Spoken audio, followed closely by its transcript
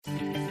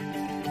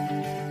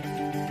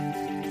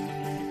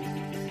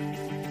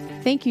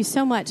Thank you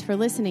so much for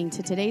listening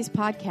to today's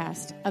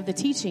podcast of the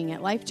teaching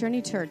at Life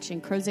Journey Church in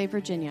Crozet,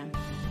 Virginia.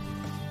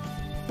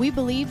 We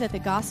believe that the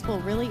gospel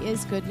really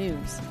is good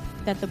news,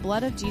 that the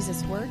blood of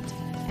Jesus worked,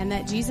 and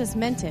that Jesus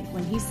meant it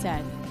when he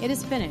said, "It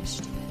is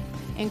finished."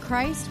 In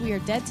Christ, we are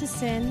dead to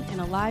sin and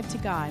alive to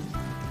God,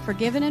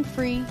 forgiven and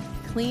free,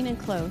 clean and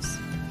close,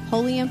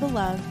 holy and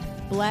beloved,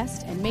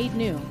 blessed and made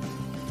new.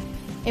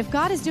 If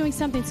God is doing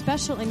something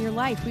special in your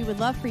life, we would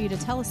love for you to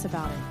tell us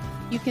about it.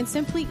 You can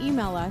simply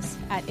email us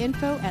at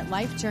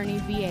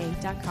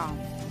info@lifejourneyva.com.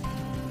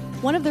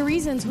 One of the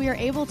reasons we are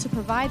able to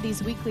provide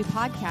these weekly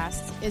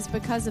podcasts is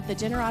because of the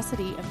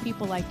generosity of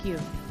people like you.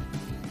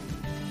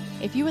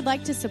 If you would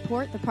like to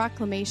support the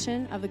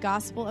proclamation of the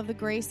gospel of the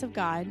grace of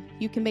God,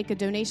 you can make a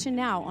donation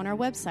now on our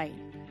website,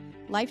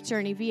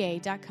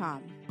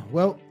 lifejourneyva.com.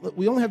 Well,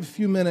 we only have a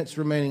few minutes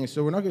remaining,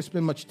 so we're not going to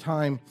spend much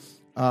time.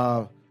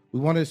 We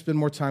wanted to spend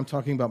more time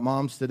talking about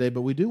moms today,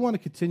 but we do want to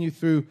continue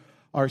through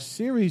our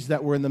series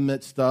that we're in the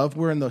midst of.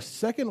 We're in the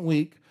second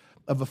week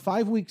of a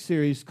 5-week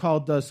series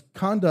called Does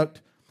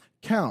Conduct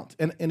Count?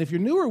 And if you're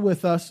newer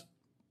with us,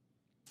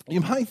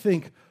 you might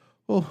think,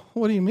 well,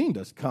 what do you mean,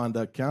 does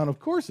conduct count? Of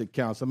course it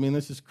counts. I mean,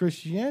 this is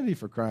Christianity,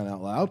 for crying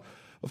out loud.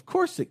 Of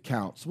course it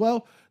counts.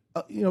 Well,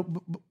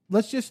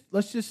 let's just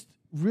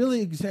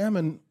really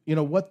examine,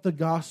 what the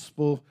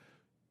gospel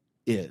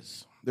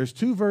is. There's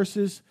 2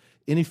 verses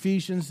in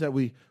Ephesians that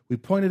we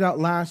pointed out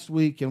last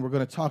week, and we're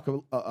going to talk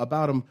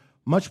about them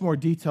much more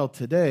detail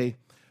today.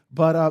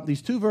 But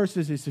these 2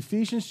 verses is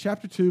Ephesians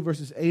chapter 2,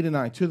 verses 8 and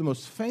 9, 2 of the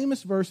most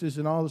famous verses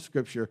in all of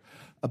Scripture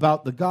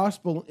about the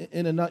gospel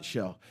in a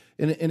nutshell.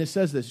 And it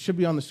says this, it should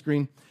be on the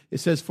screen. It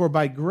says, "For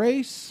by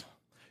grace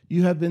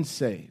you have been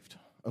saved."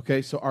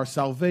 Okay, so our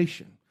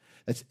salvation,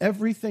 that's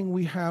everything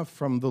we have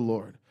from the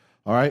Lord.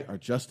 All right, our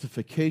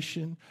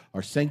justification,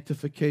 our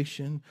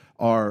sanctification,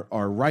 our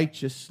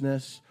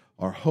righteousness,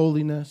 our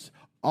holiness,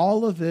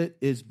 all of it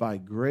is by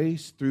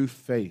grace through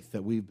faith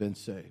that we've been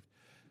saved.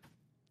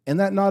 And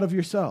that not of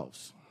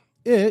yourselves.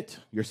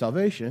 Your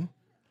salvation,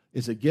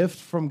 is a gift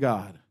from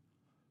God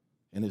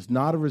and is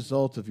not a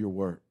result of your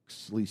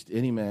works, lest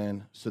any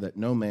man, so that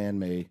no man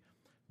may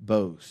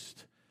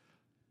boast.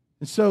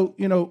 And so,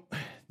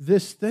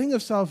 this thing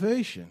of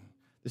salvation,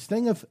 this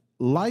thing of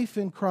life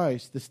in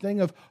Christ, this thing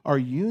of our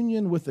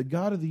union with the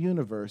God of the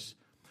universe,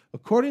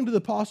 according to the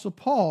Apostle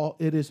Paul,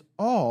 it is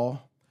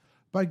all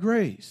by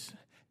grace.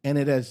 And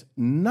it has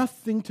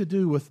nothing to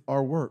do with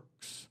our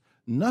works,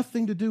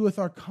 nothing to do with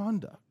our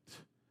conduct.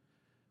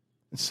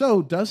 And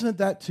so, doesn't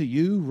that to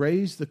you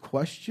raise the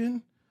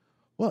question,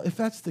 well, if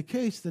that's the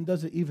case, then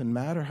does it even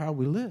matter how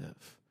we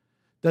live?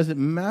 Does it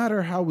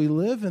matter how we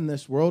live in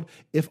this world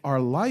if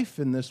our life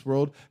in this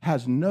world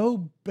has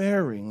no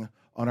bearing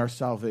on our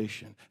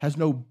salvation, has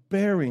no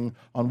bearing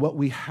on what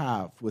we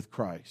have with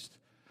Christ?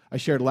 I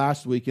shared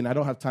last week, and I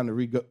don't have time to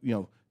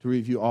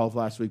review all of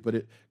last week,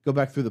 but go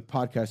back through the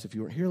podcast if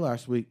you weren't here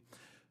last week.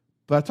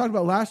 But I talked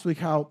about last week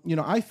how,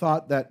 I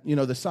thought that,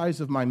 the size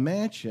of my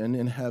mansion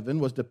in heaven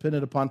was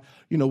dependent upon,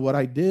 what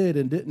I did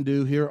and didn't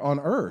do here on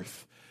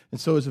earth. And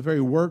so it's a very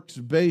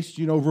works-based,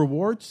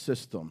 reward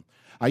system.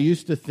 I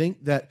used to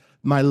think that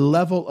my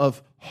level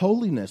of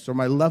holiness or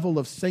my level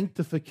of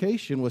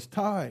sanctification was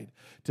tied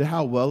to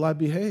how well I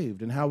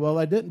behaved and how well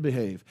I didn't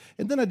behave.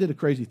 And then I did a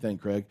crazy thing,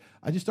 Craig.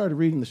 I just started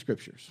reading the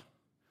Scriptures.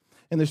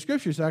 And the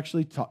Scriptures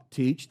actually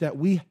teach that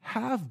we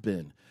have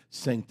been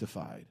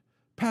sanctified,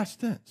 past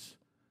tense,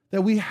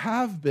 that we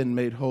have been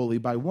made holy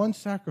by one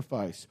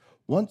sacrifice,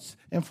 once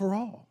and for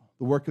all,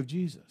 the work of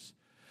Jesus.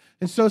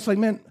 And so it's like,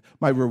 man,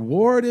 my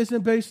reward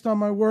isn't based on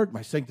my work,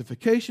 my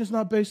sanctification is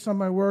not based on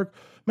my work.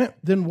 Man,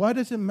 then why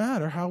does it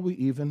matter how we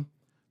even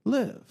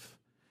live?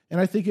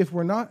 And I think if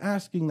we're not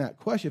asking that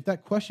question, if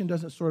that question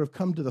doesn't sort of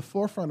come to the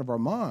forefront of our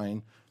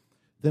mind,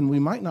 then we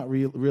might not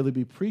really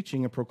be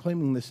preaching and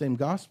proclaiming the same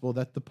gospel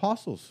that the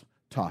apostles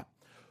taught.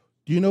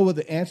 Do you know what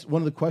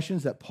one of the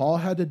questions that Paul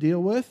had to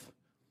deal with?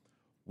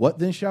 What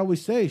then shall we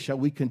say? Shall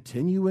we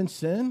continue in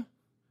sin?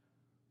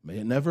 May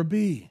it never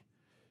be.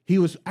 He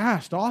was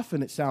asked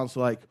often, it sounds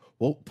like,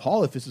 well,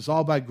 Paul, if this is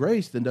all by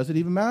grace, then does it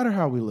even matter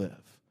how we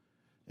live?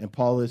 And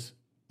Paul is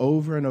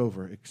over and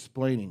over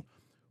explaining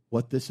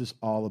what this is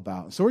all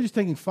about. So we're just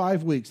taking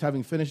 5 weeks,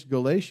 having finished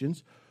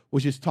Galatians,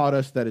 which has taught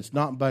us that it's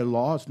not by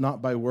law, it's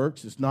not by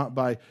works, it's not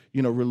by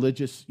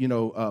religious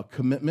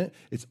commitment,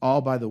 it's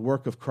all by the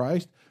work of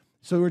Christ.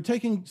 So we're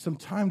taking some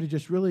time to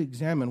just really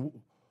examine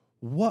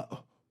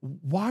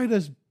why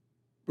does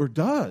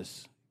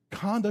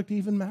conduct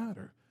even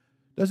matter?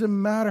 Does it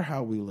matter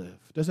how we live?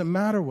 Does it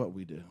matter what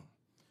we do?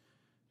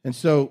 And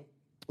so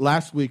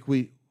last week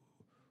we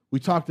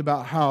talked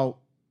about how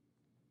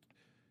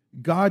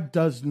God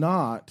does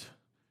not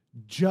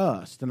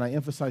just, and I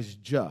emphasize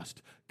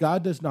just,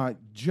 God does not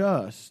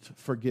just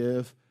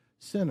forgive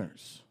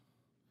sinners.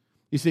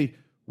 You see,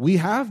 we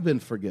have been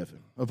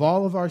forgiven of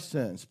all of our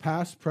sins,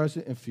 past,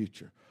 present, and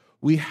future.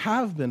 We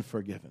have been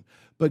forgiven.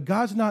 But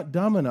God's not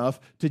dumb enough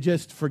to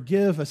just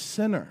forgive a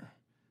sinner.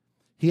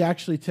 He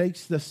actually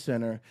takes the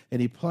sinner and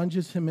he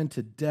plunges him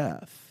into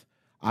death.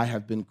 I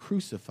have been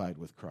crucified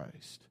with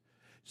Christ.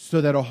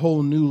 so that a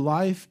whole new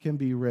life can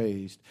be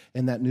raised,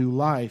 and that new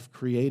life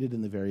created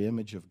in the very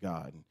image of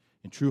God,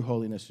 in true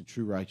holiness and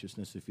true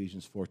righteousness,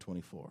 Ephesians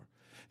 4:24.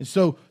 And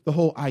so the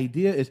whole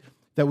idea is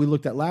that we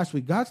looked at last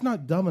week, God's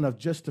not dumb enough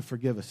just to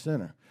forgive a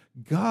sinner.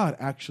 God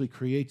actually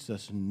creates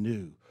us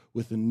new,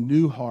 with a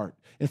new heart.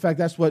 In fact,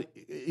 that's what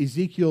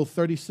Ezekiel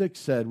 36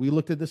 said. We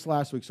looked at this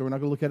last week, so we're not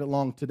going to look at it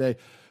long today.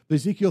 But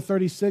Ezekiel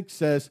 36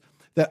 says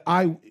that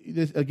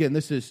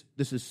this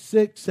is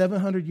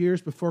 700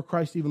 years before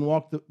Christ even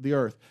walked the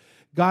earth.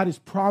 God is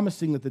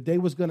promising that the day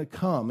was going to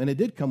come, and it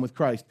did come with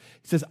Christ.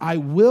 He says, I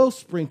will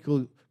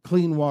sprinkle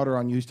clean water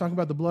on you. He's talking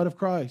about the blood of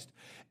Christ,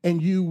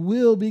 and you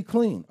will be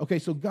clean. Okay,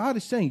 so God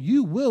is saying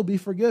you will be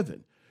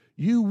forgiven.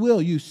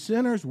 You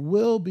sinners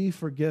will be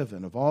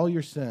forgiven of all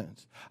your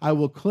sins. I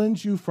will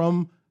cleanse you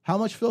from how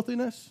much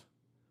filthiness?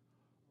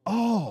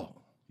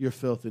 All your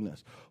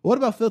filthiness. What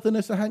about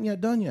filthiness I hadn't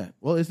yet done yet?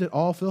 Well, is it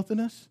all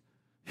filthiness?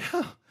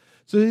 Yeah.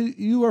 So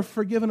you are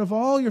forgiven of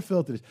all your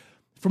filthiness,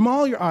 from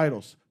all your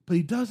idols. But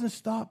he doesn't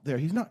stop there.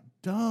 He's not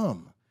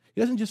dumb.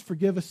 He doesn't just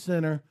forgive a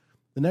sinner.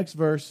 The next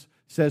verse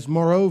says,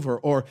 moreover,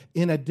 or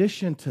in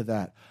addition to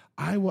that,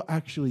 I will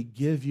actually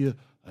give you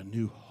a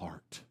new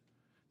heart.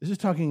 This is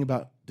talking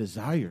about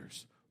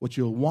desires, what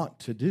you'll want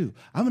to do.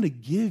 I'm going to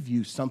give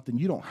you something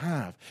you don't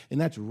have, and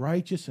that's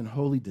righteous and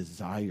holy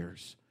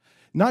desires.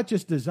 Not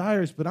just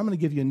desires, but I'm going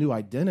to give you a new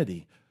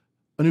identity,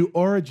 a new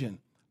origin.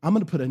 I'm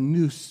going to put a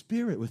new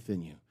spirit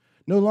within you.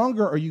 No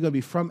longer are you going to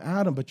be from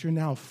Adam, but you're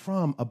now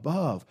from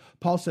above.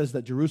 Paul says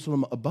that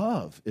Jerusalem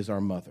above is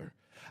our mother.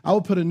 I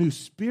will put a new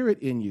spirit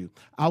in you.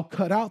 I'll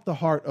cut out the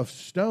heart of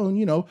stone,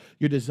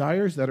 your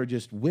desires that are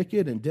just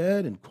wicked and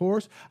dead and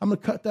coarse. I'm going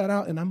to cut that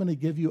out, and I'm going to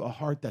give you a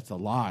heart that's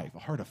alive, a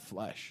heart of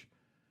flesh.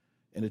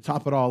 And to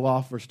top it all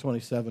off, verse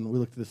 27, we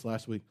looked at this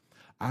last week.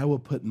 I will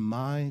put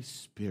my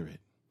spirit.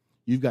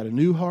 You've got a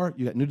new heart,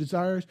 you got new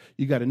desires,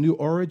 you got a new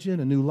origin,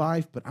 a new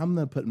life, but I'm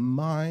going to put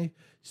my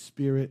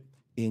spirit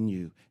in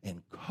you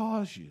and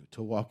cause you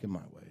to walk in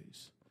my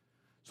ways.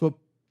 So what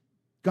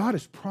God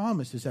has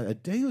promised is that a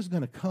day is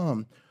going to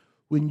come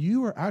when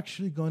you are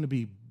actually going to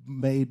be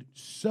made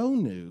so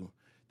new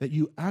that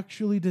you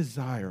actually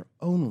desire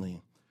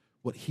only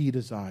what he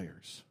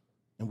desires,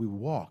 and we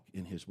walk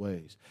in his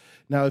ways.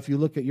 Now, if you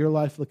look at your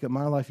life, look at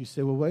my life, you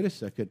say, well, wait a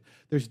second.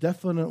 There's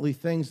definitely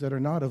things that are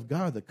not of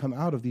God that come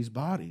out of these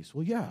bodies.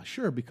 Well, yeah,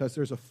 sure, because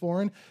there's a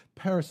foreign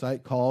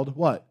parasite called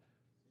what?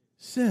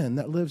 Sin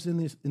that lives in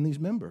these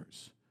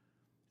members.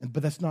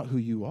 But that's not who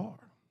you are.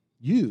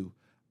 You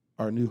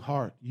are a new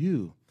heart.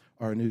 You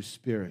are a new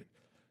spirit.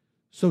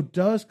 So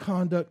does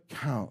conduct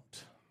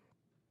count?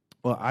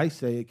 Well, I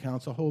say it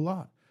counts a whole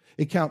lot.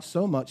 It counts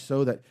so much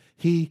so that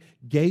he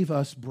gave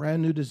us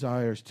brand new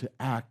desires to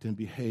act and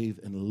behave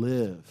and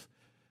live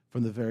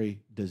from the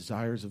very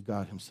desires of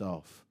God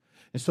himself.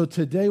 And so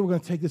today we're going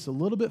to take this a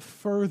little bit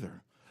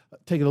further,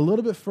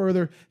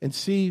 and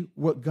see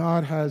what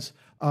God has,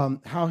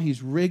 how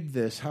he's rigged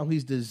this, how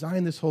he's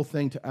designed this whole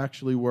thing to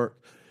actually work.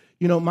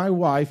 My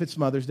wife, it's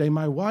Mother's Day,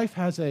 my wife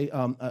has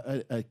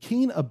a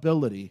keen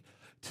ability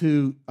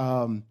to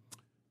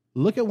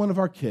look at one of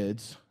our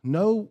kids,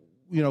 know,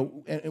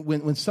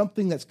 when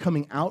something that's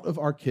coming out of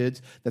our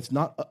kids that's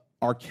not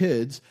our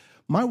kids,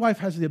 my wife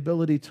has the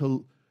ability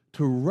to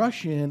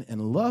rush in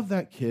and love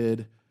that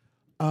kid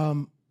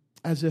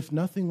as if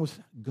nothing was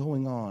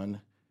going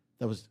on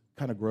that was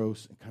kind of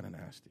gross and kind of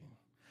nasty.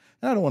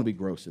 And I don't want to be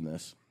gross in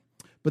this.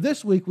 But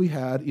this week we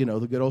had, the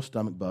good old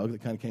stomach bug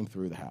that kind of came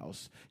through the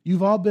house.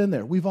 You've all been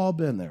there. We've all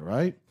been there,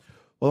 right?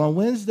 Well, on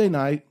Wednesday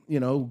night,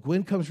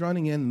 Gwen comes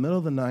running in the middle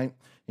of the night,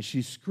 and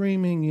she's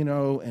screaming,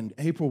 and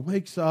April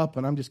wakes up,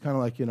 and I'm just kind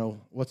of like,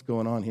 what's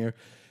going on here?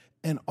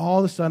 And all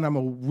of a sudden,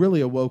 I'm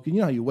really awoken. You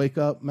know how you wake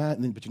up,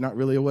 Matt, but you're not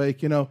really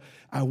awake,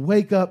 I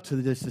wake up to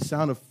the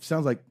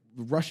sounds like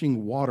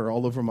rushing water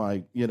all over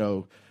my,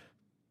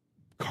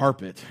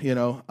 carpet,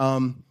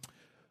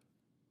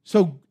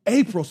 So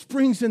April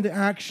springs into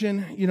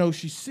action.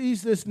 She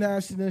sees this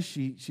nastiness.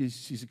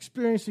 She's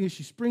experiencing it.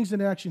 She springs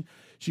into action.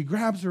 She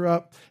grabs her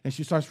up, and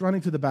she starts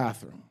running to the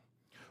bathroom.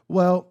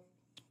 Well,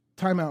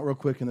 time out real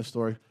quick in the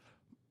story.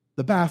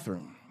 The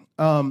bathroom.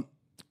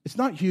 It's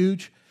not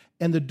huge,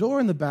 and the door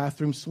in the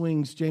bathroom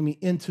swings Jamie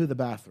into the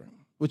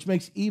bathroom, which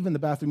makes the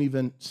bathroom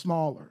even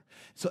smaller.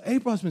 So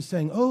April has been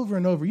saying over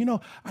and over,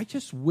 I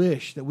just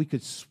wish that we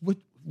could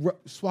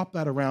swap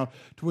that around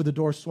to where the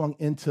door swung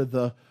into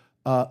the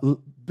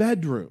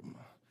bedroom.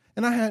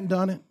 And I hadn't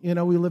done it.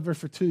 We lived there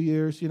for 2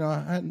 years. I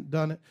hadn't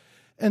done it.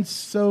 And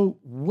so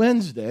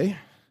Wednesday,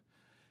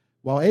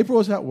 while April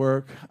was at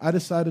work, I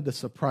decided to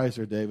surprise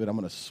her, David. I'm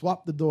going to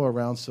swap the door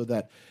around so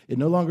that it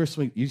no longer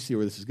swings. You see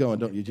where this is going,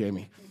 don't you,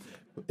 Jamie?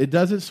 It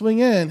doesn't swing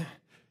in.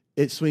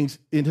 It swings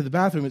into the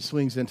bathroom. It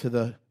swings into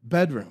the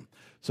bedroom.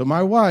 So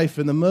my wife,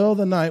 in the middle of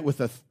the night with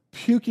a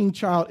puking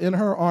child in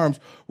her arms,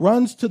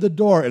 runs to the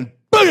door and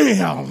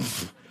bam!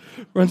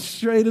 Runs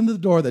straight into the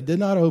door that did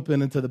not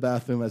open into the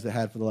bathroom as it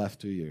had for the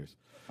last 2 years.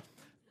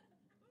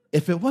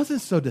 If it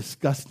wasn't so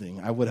disgusting,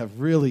 I would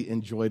have really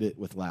enjoyed it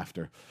with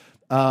laughter.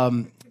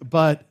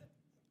 But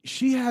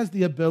she has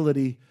the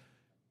ability,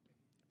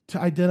 to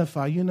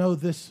identify,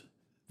 this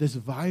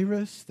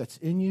virus that's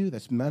in you,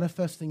 that's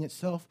manifesting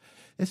itself,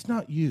 it's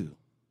not you.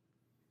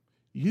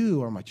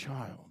 You are my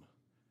child.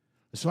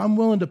 So I'm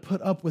willing to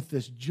put up with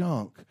this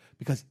junk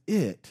because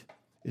it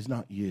is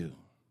not you.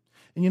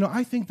 And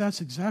I think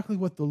that's exactly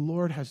what the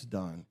Lord has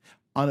done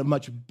on a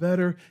much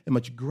better and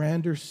much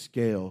grander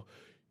scale.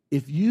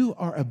 If you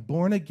are a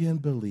born-again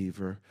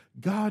believer,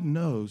 God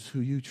knows who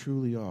you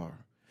truly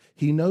are.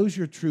 He knows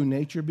your true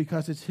nature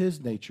because it's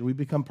his nature. We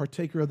become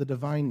partaker of the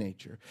divine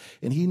nature.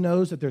 And he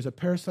knows that there's a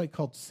parasite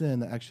called sin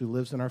that actually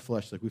lives in our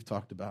flesh, like we've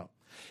talked about.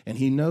 And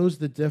he knows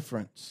the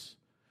difference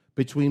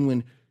between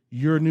when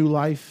your new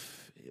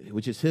life,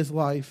 which is his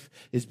life,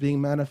 is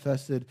being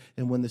manifested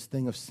and when this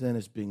thing of sin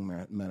is being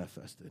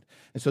manifested.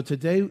 And so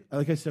today,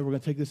 like I said, we're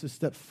going to take this a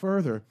step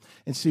further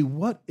and see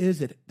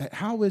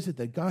how is it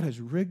that God has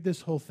rigged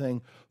this whole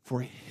thing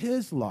for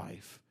his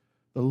life,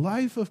 the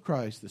life of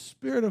Christ, the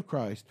Spirit of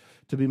Christ,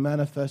 to be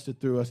manifested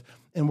through us.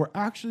 And we're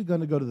actually going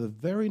to go to the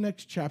very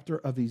next chapter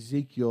of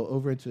Ezekiel,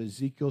 over into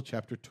Ezekiel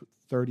chapter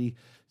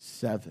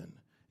 37.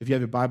 If you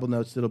have your Bible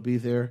notes, it'll be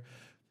there.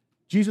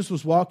 Jesus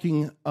was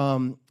walking,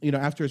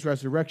 after his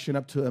resurrection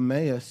up to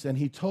Emmaus, and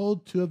he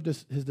told two of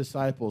his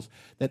disciples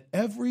that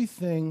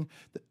everything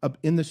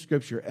in the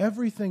Scripture,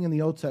 everything in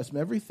the Old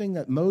Testament, everything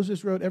that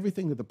Moses wrote,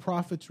 everything that the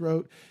prophets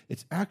wrote,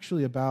 it's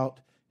actually about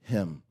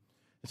him.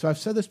 And so I've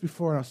said this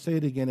before, and I'll say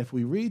it again. If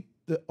we read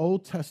the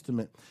Old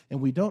Testament and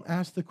we don't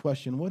ask the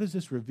question, what is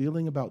this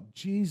revealing about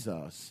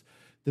Jesus,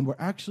 then we're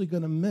actually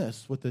going to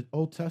miss what the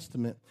Old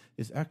Testament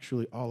is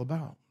actually all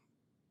about.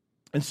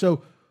 And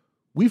so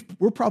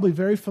we're probably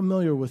very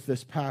familiar with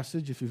this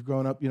passage if you've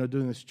grown up,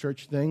 doing this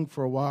church thing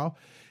for a while.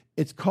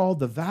 It's called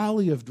the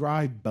Valley of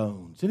Dry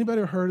Bones.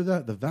 Anybody ever heard of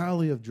that? The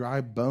Valley of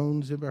Dry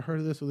Bones. Anybody heard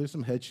of this? Well, there's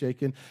some head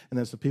shaking, and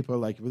then some people are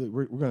like,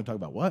 we're going to talk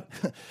about what?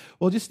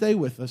 Well, just stay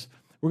with us.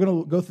 We're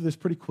going to go through this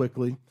pretty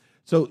quickly.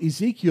 So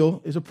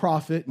Ezekiel is a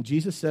prophet, and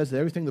Jesus says that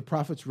everything the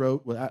prophets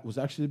wrote was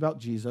actually about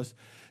Jesus.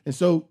 And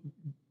so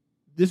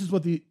this is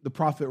what the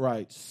prophet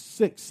writes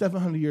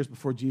 700 years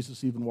before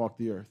Jesus even walked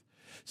the earth.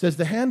 It says,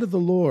 the hand of the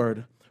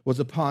Lord was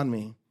upon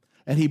me,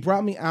 and he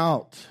brought me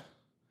out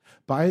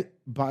by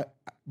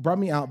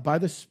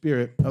the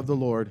Spirit of the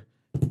Lord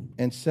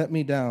and set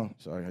me down.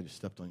 Sorry, I just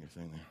stepped on your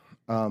thing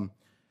there.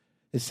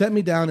 It set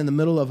me down in the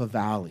middle of a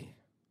valley,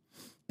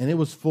 and it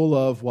was full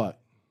of what?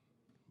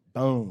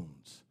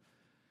 Bones.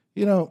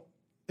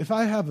 If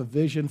I have a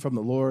vision from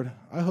the Lord,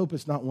 I hope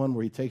it's not one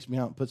where he takes me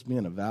out and puts me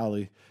in a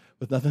valley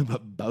with nothing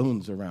but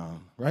bones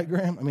around. Right,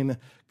 Graham? I mean,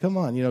 come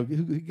on. You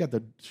got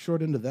the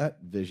short end of that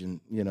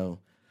vision,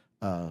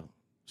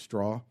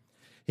 straw.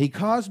 He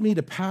caused me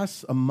to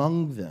pass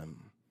among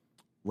them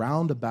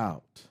round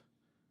about.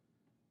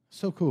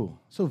 So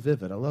cool. So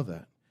vivid. I love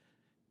that.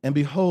 And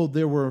behold,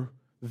 there were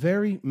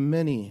very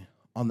many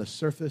on the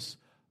surface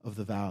of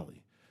the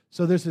valley.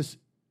 So there's this,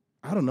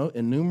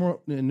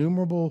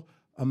 innumerable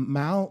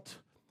amount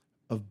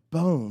of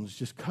bones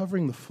just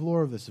covering the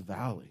floor of this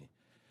valley.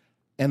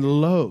 And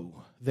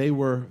lo, they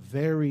were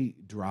very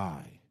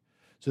dry.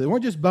 So they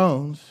weren't just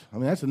bones.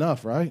 That's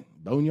enough, right?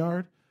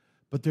 Boneyard.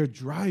 But they're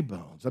dry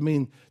bones.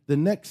 The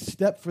next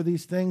step for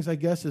these things, I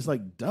guess, is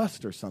like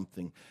dust or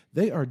something.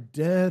 They are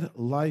dead,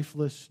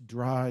 lifeless,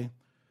 dry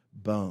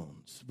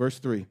bones. Verse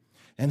 3,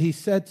 and he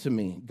said to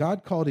me,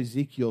 God called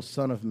Ezekiel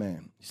son of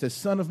man. He says,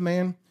 son of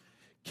man,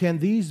 can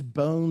these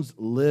bones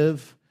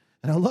live?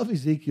 And I love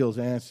Ezekiel's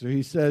answer.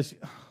 He says,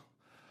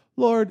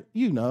 Lord,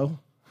 I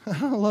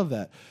love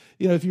that.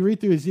 If you read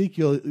through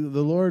Ezekiel,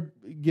 the Lord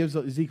gives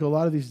Ezekiel a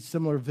lot of these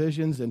similar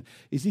visions, and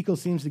Ezekiel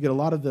seems to get a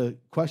lot of the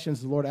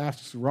questions the Lord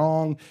asks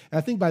wrong. And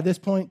I think by this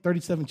point,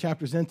 37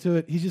 chapters into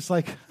it, he's just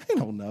like, I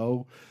don't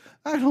know.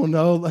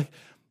 Like,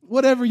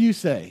 whatever you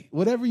say,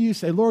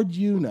 Lord,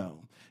 you know.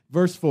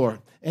 Verse 4,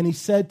 and he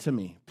said to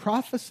me,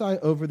 prophesy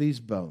over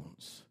these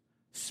bones,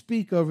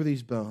 speak over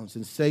these bones,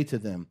 and say to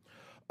them,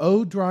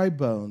 O dry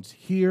bones,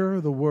 hear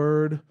the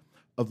word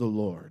of the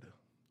Lord.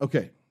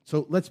 Okay,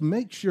 so let's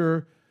make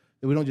sure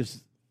that we don't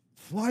just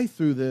fly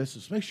through this.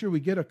 Let's make sure we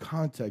get a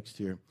context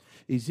here.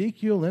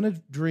 Ezekiel, in a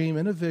dream,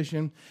 in a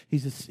vision,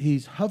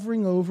 he's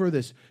hovering over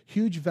this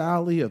huge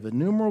valley of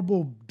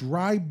innumerable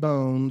dry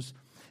bones,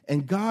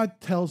 and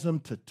God tells him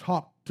to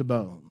talk to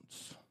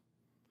bones.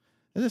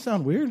 Does that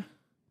sound weird?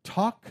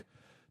 Talk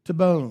to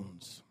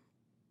bones.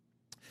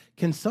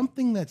 Can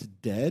something that's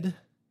dead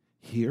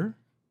hear?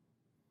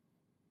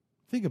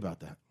 Think about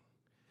that.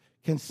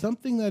 Can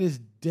something that is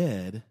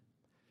dead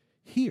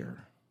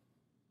hear?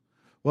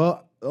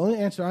 Well, the only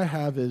answer I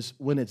have is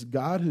when it's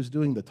God who's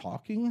doing the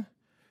talking,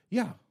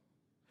 yeah,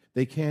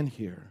 they can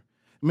hear.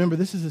 Remember,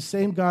 this is the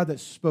same God that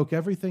spoke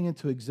everything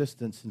into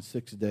existence in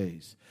 6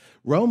 days.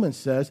 Romans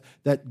says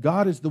that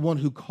God is the one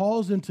who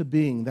calls into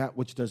being that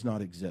which does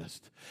not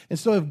exist. And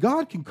so if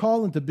God can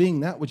call into being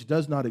that which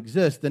does not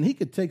exist, then he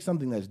could take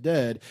something that's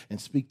dead and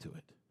speak to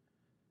it.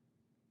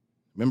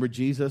 Remember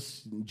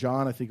Jesus,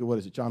 John, I think,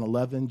 John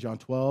 11, John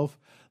 12?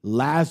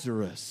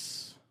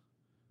 Lazarus,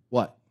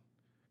 what?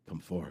 Come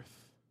forth.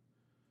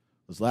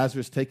 Was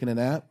Lazarus taking a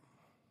nap?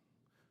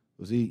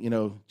 Was he,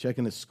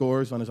 checking his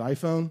scores on his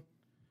iPhone?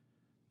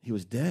 He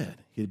was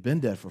dead. He had been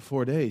dead for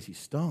 4 days. He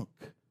stunk.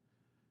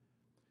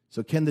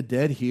 So can the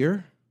dead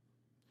hear?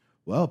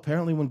 Well,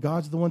 apparently when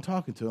God's the one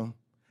talking to him,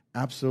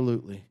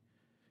 absolutely.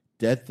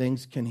 Dead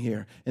things can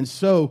hear. And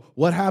so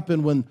what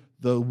happened when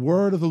the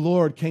word of the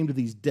Lord came to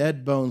these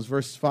dead bones?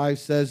 Verse 5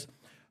 says,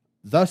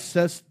 thus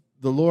says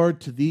the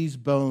Lord to these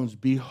bones,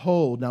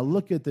 behold. Now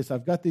look at this.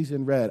 I've got these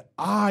in red.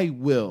 I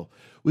will.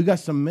 We got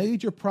some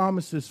major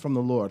promises from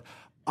the Lord.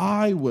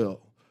 I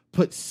will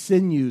put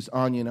sinews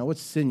on you. Now,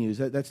 what's sinews?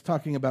 That's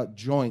talking about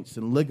joints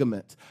and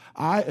ligaments.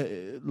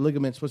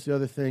 Ligaments, what's the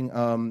other thing?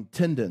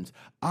 Tendons.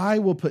 I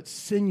will put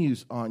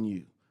sinews on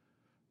you.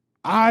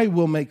 I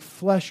will make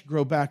flesh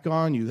grow back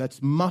on you.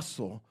 That's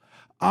muscle.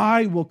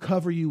 I will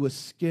cover you with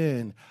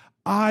skin.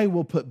 I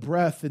will put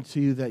breath into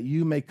you that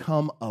you may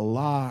come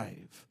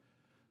alive.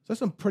 So that's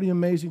some pretty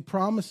amazing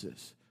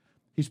promises.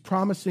 He's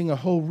promising a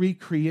whole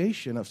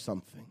recreation of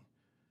something.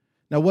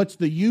 Now, what's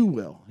the you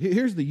will?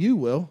 Here's the you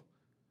will.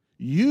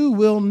 You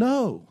will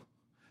know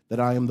that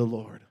I am the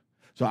Lord.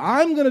 So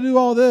I'm going to do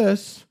all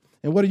this,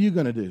 and what are you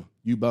going to do?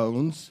 You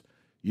bones,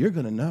 you're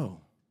going to know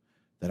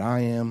that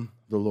I am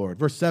the Lord.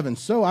 Verse 7,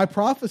 so I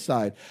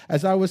prophesied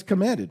as I was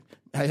commanded.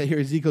 I hear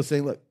Ezekiel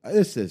saying, look,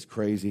 this is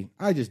crazy.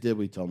 I just did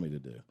what he told me to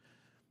do.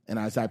 And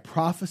as I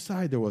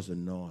prophesied, there was a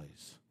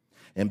noise.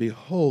 And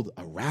behold,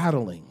 a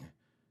rattling.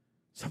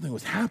 Something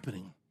was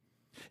happening.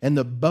 And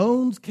the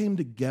bones came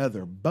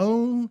together,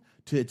 bone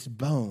to its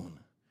bone.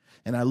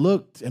 And I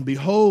looked, and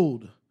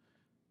behold,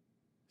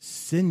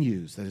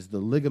 sinews, that is the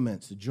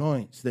ligaments, the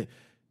joints,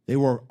 they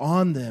were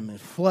on them, and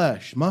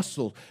flesh,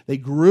 muscle. They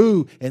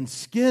grew, and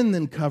skin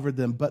then covered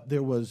them, but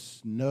there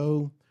was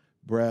no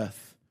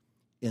breath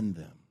in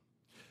them.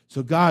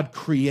 So God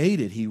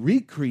created, he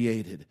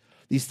recreated.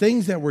 These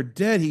things that were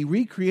dead, he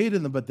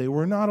recreated them, but they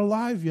were not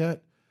alive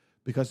yet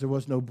because there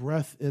was no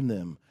breath in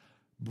them.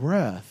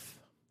 Breath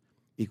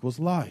equals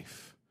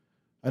life.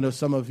 I know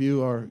some of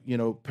you are,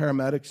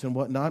 paramedics and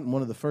whatnot, and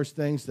one of the first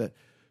things that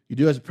you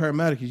do as a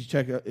paramedic is you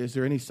check, is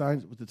there any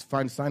signs, the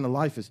find sign of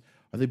life is,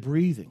 are they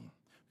breathing?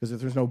 Because if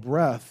there's no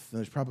breath, then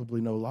there's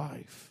probably no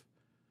life.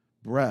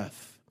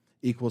 Breath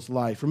equals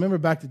life. Remember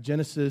back to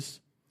Genesis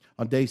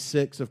on day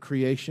 6 of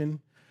creation?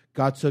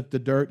 God took the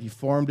dirt, he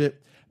formed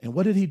it, and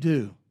what did he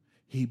do?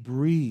 He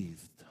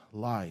breathed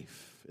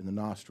life in the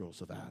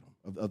nostrils of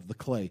Adam, of the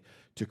clay,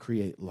 to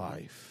create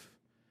life.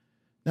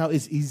 Now,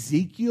 is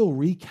Ezekiel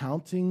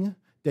recounting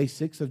day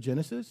 6 of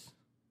Genesis?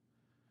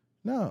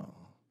 No.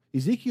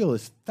 Ezekiel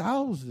is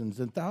thousands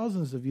and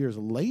thousands of years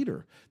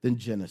later than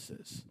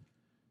Genesis.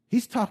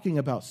 He's talking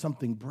about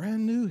something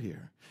brand new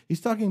here. He's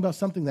talking about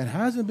something that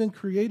hasn't been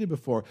created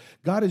before.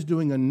 God is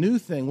doing a new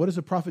thing. What does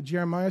the prophet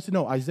Jeremiah say?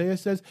 No, Isaiah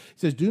says, he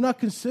says, do not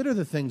consider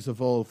the things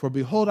of old, for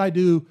behold, I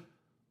do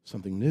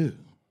something new.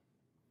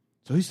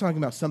 So he's talking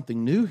about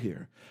something new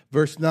here.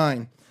 Verse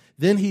 9,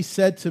 then he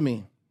said to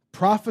me,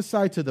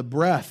 prophesy to the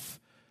breath.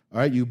 All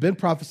right, you've been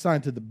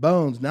prophesying to the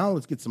bones. Now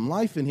let's get some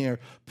life in here.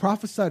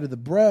 Prophesy to the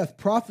breath.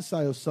 Prophesy,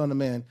 O son of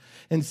man,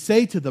 and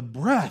say to the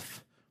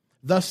breath,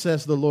 thus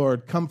says the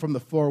Lord, come from the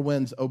four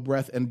winds, O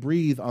breath, and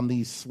breathe on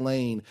these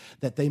slain,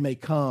 that they may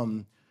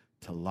come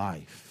to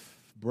life.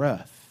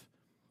 Breath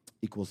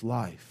equals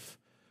life.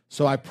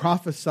 So I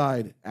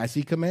prophesied as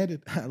he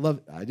commanded. I love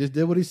it. I just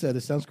did what he said.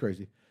 It sounds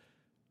crazy.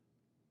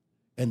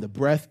 And the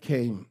breath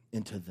came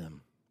into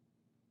them,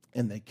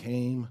 and they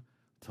came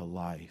to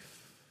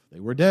life. They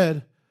were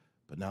dead,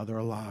 but now they're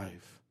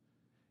alive.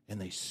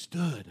 And they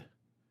stood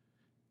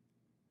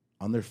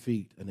on their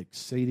feet, an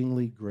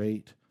exceedingly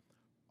great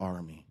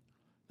army.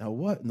 Now,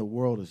 what in the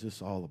world is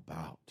this all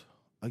about?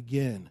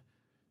 Again,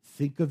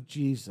 think of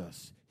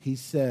Jesus. He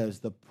says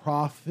the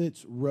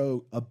prophets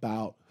wrote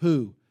about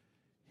who?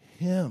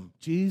 Him,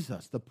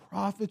 Jesus. The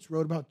prophets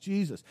wrote about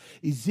Jesus.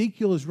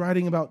 Ezekiel is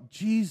writing about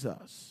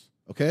Jesus,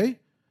 okay?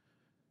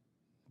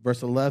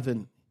 Verse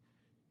 11,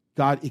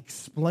 God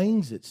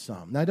explains it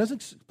some. Now, he doesn't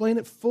explain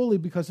it fully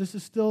because this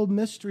is still a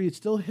mystery. It's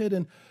still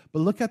hidden. But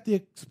look at the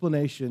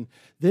explanation.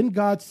 Then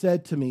God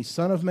said to me,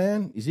 Son of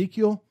man,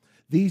 Ezekiel,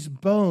 these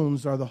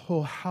bones are the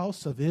whole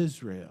house of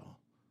Israel.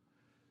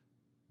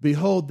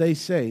 Behold, they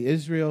say,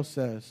 Israel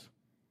says,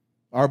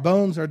 our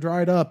bones are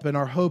dried up and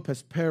our hope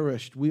has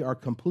perished. We are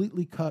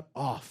completely cut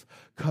off.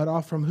 Cut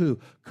off from who?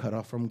 Cut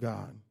off from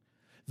God.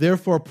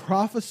 Therefore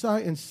prophesy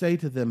and say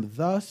to them,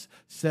 thus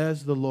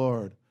says the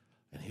Lord.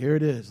 And here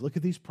it is. Look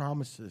at these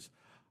promises.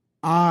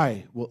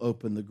 I will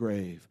open the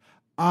grave.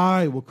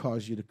 I will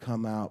cause you to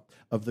come out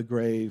of the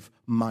grave,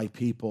 my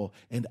people,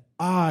 and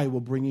I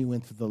will bring you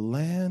into the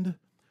land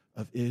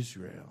of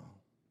Israel.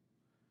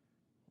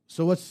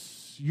 So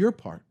what's your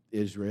part,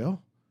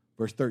 Israel?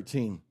 Verse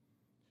 13,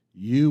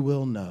 you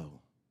will know.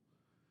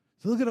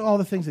 So look at all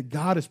the things that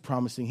God is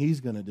promising he's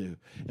going to do.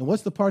 And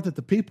what's the part that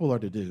the people are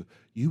to do?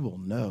 You will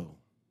know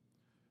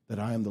that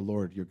I am the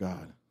Lord your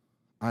God.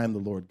 I am the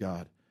Lord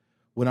God.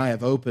 When I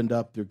have opened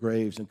up their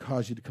graves and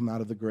caused you to come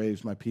out of the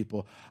graves, my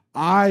people,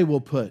 I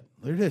will put,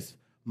 there it is,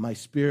 my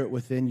spirit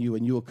within you,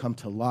 and you will come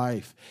to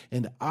life.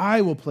 And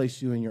I will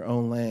place you in your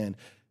own land.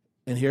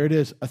 And here it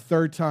is, a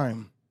third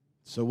time.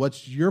 So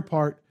what's your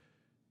part,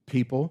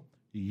 people?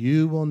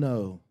 You will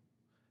know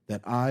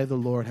that I, the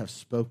Lord, have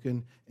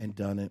spoken and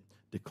done it,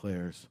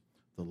 declares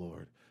the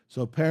Lord.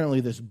 So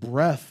apparently this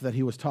breath that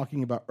he was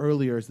talking about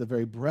earlier is the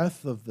very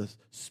breath of the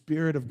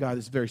Spirit of God,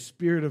 this very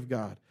Spirit of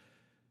God.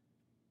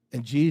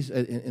 And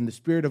Jesus, and the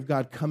Spirit of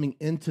God coming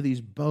into these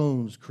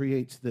bones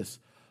creates this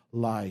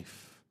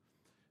life.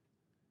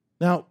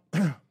 Now,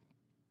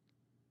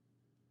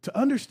 to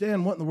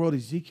understand what in the world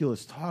Ezekiel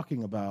is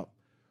talking about,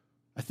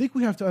 I think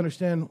we have to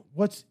understand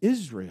what's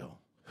Israel.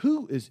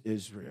 Who is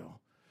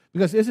Israel?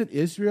 Because isn't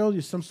Israel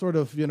just some sort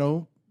of,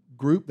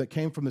 group that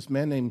came from this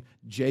man named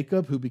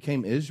Jacob who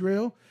became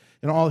Israel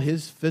and all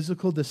his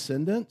physical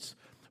descendants?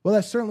 Well,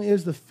 that certainly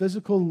is the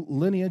physical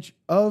lineage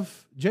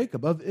of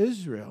Jacob, of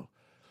Israel.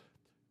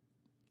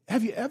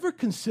 Have you ever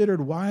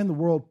considered why in the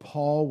world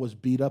Paul was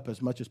beat up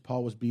as much as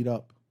Paul was beat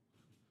up?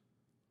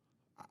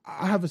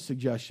 I have a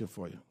suggestion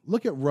for you.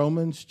 Look at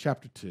Romans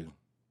chapter 2.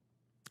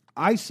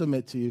 I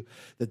submit to you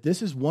that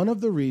this is one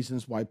of the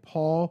reasons why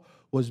Paul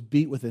was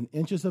beat within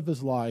inches of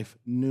his life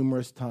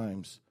numerous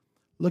times.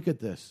 Look at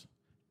this.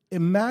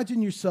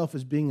 Imagine yourself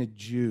as being a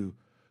Jew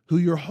who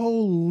your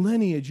whole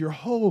lineage, your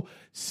whole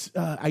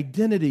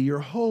identity, your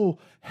whole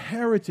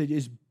heritage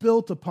is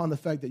built upon the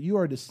fact that you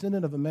are a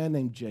descendant of a man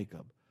named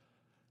Jacob.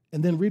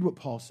 And then read what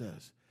Paul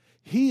says.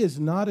 He is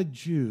not a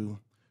Jew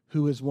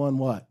who is one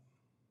what?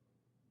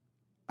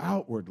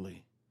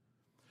 Outwardly.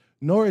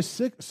 Nor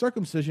is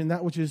circumcision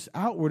that which is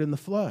outward in the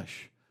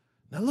flesh.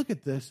 Now look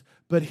at this.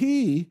 But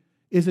he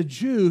is a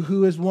Jew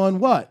who is one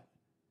what?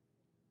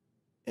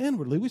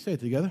 Inwardly. We say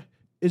it together.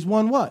 Is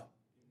one what?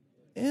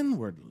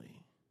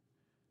 Inwardly.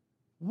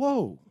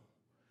 Whoa.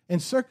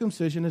 And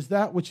circumcision is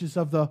that which is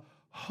of the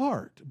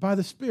heart by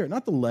the Spirit,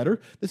 not the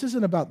letter. This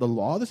isn't about the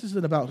law. This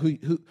isn't about who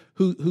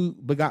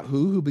begot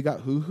who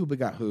begot who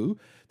begot who.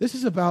 This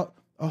is about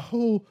a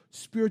whole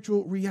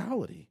spiritual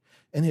reality.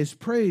 And his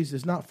praise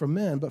is not from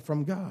men, but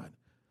from God.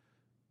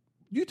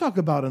 You talk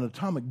about an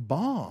atomic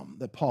bomb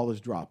that Paul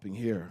is dropping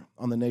here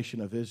on the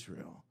nation of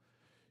Israel.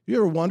 You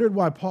ever wondered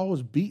why Paul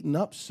was beaten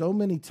up so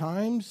many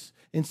times?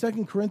 In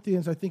 2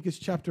 Corinthians, I think it's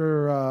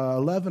chapter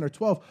 11 or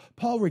 12,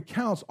 Paul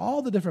recounts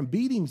all the different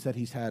beatings that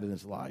he's had in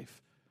his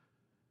life.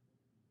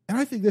 And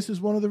I think this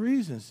is one of the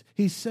reasons.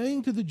 He's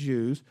saying to the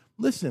Jews,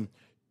 listen,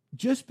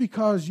 just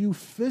because you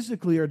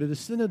physically are the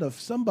descendant of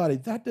somebody,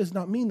 that does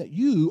not mean that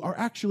you are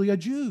actually a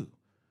Jew.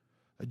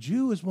 A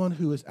Jew is one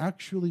who is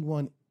actually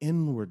one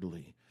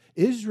inwardly.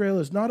 Israel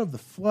is not of the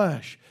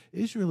flesh.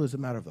 Israel is a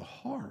matter of the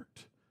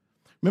heart.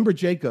 Remember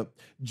Jacob.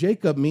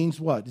 Jacob means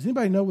what? Does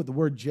anybody know what the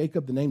word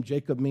Jacob, the name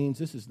Jacob means?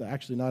 This is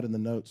actually not in the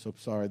notes, so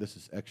sorry. This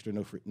is extra,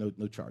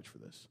 no charge for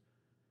this.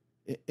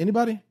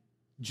 Anybody?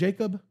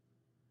 Jacob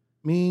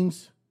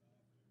means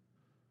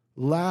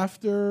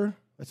laughter.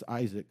 That's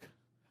Isaac.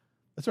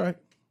 That's all right.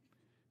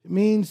 It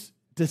means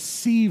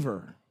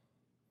deceiver.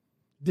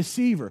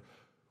 Deceiver.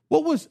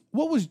 What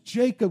was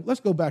Jacob? Let's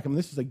go back.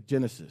 This is like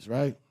Genesis,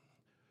 right?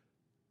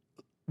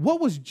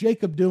 What was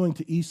Jacob doing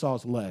to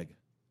Esau's leg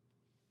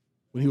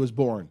when he was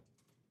born?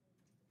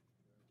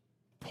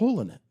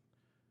 Pulling it.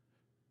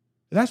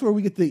 And that's where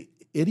we get the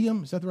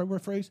idiom, is that the right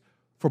word phrase?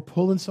 For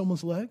pulling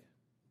someone's leg?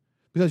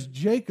 Because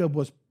Jacob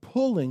was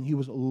pulling, he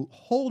was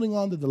holding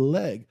on to the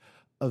leg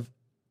of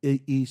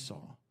Esau.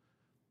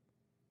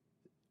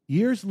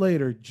 Years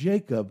later,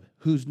 Jacob,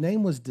 whose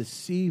name was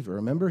Deceiver,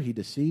 remember he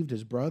deceived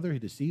his brother, he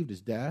deceived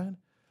his dad,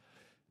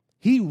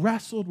 he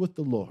wrestled with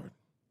the Lord.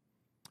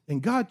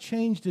 And God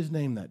changed his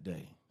name that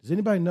day. Does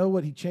anybody know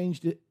what he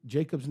changed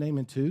Jacob's name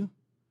into?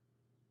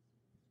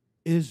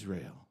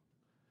 Israel.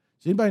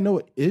 Does anybody know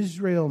what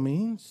Israel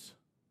means?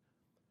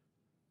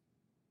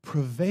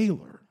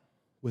 Prevailer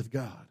with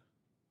God.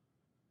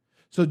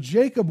 So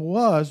Jacob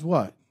was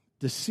what?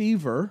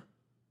 Deceiver.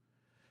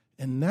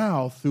 And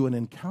now, through an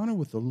encounter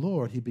with the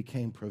Lord, he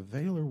became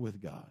prevailer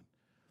with God.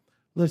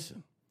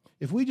 Listen,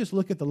 if we just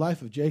look at the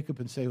life of Jacob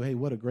and say, hey,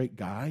 what a great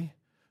guy,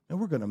 then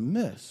we're going to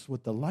miss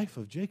what the life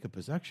of Jacob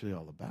is actually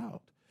all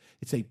about.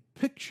 It's a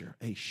picture,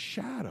 a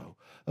shadow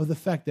of the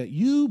fact that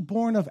you,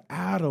 born of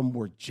Adam,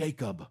 were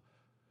Jacob.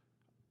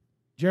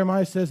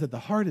 Jeremiah says that the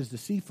heart is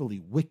deceitfully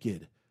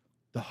wicked.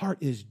 The heart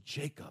is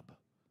Jacob.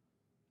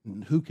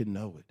 And who can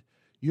know it?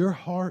 Your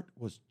heart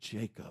was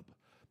Jacob.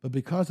 But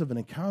because of an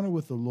encounter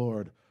with the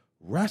Lord,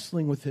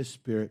 wrestling with his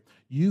spirit,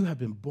 you have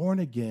been born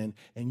again,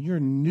 and your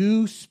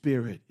new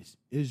spirit is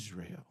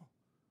Israel,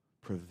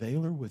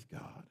 prevailer with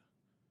God.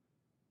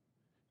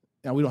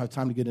 Now, we don't have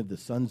time to get into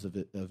the sons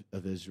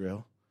of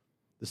Israel.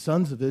 The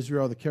sons of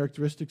Israel are the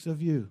characteristics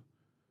of you.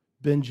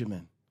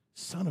 Benjamin,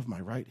 son of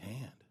my right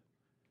hand.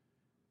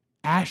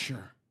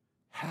 Asher,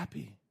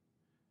 happy.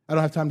 I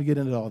don't have time to get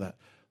into all that.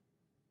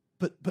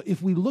 But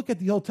if we look at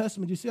the Old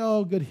Testament, you say,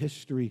 oh, good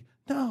history.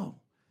 No.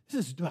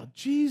 This is about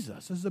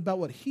Jesus. This is about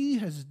what he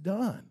has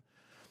done.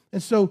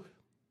 And so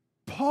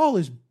Paul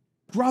is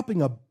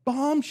dropping a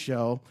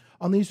bombshell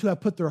on these who have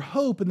put their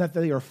hope in that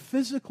they are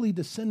physically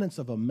descendants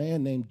of a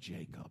man named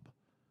Jacob.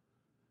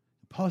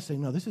 Paul is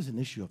saying, no, this is an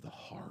issue of the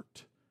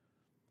heart.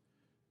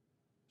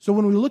 So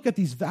when we look at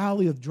these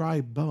valley of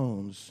dry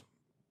bones,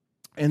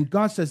 and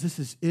God says this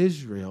is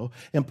Israel,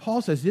 and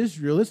Paul says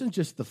Israel isn't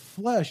just the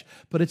flesh,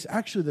 but it's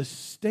actually the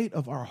state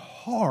of our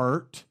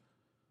heart,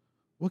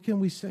 what can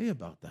we say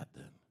about that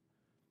then?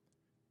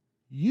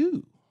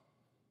 You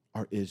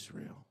are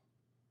Israel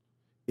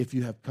if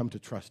you have come to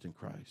trust in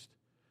Christ.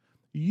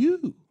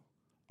 You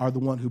are the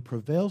one who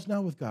prevails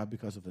now with God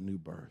because of the new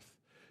birth.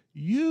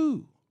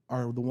 You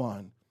are the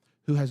one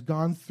who has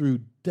gone through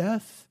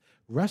death,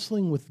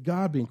 wrestling with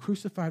God, being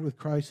crucified with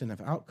Christ, and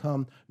have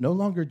outcome no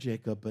longer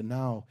Jacob, but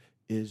now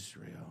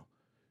Israel.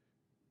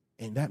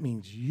 And that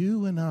means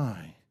you and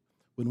I,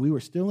 when we were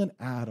still in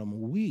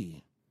Adam,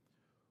 we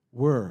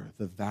were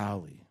the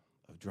valley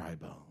of dry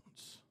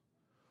bones.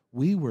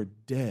 We were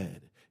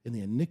dead in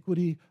the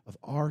iniquity of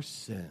our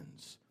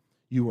sins.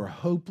 You were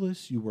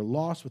hopeless. You were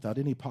lost without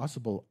any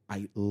possible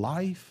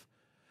life.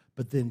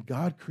 But then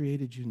God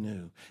created you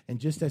new. And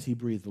just as he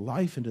breathed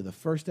life into the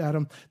first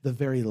Adam, the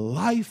very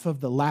life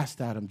of the last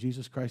Adam,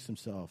 Jesus Christ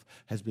himself,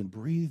 has been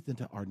breathed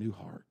into our new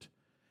heart.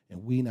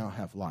 And we now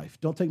have life.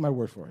 Don't take my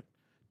word for it.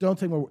 Don't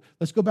take my word.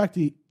 Let's go back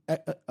to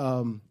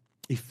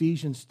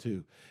Ephesians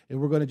 2. And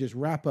we're going to just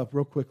wrap up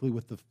real quickly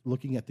with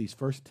looking at these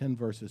first 10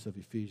 verses of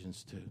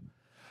Ephesians 2.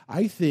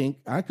 I think,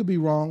 I could be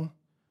wrong.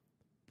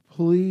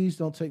 Please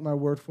don't take my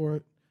word for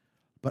it.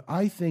 But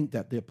I think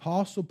that the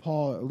Apostle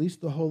Paul, at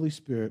least the Holy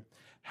Spirit,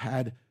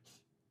 had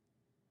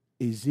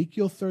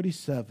Ezekiel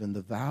 37,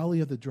 the valley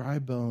of the dry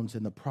bones,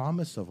 and the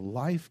promise of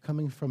life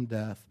coming from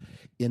death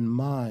in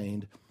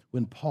mind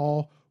when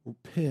Paul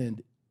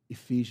penned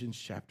Ephesians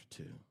chapter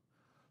 2.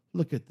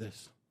 Look at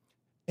this.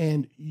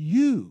 And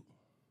you,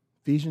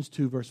 Ephesians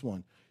 2, verse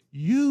 1,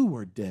 you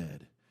were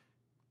dead.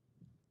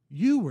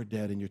 You were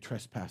dead in your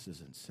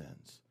trespasses and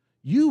sins.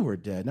 You were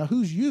dead. Now,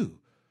 who's you?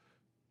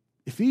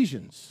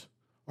 Ephesians.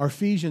 Are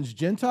Ephesians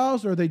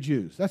Gentiles or are they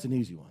Jews? That's an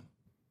easy one.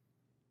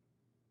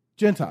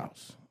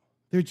 Gentiles.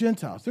 They're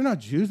Gentiles. They're not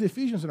Jews. The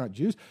Ephesians are not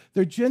Jews.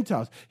 They're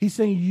Gentiles. He's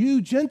saying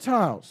you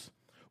Gentiles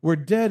were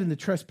dead in the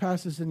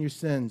trespasses and your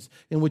sins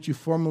in which you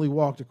formerly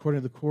walked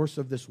according to the course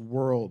of this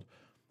world.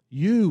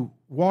 You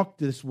walked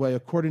this way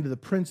according to the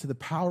prince of the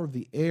power of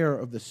the air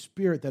of the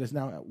spirit that is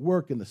now at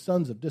work in the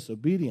sons of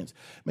disobedience.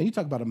 Man, you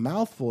talk about a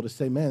mouthful to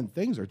say, man,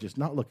 things are just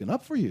not looking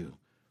up for you.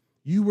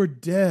 You were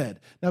dead.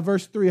 Now,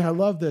 verse 3, I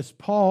love this.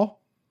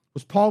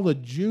 Was Paul a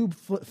Jew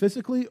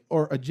physically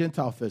or a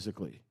Gentile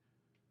physically?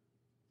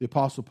 The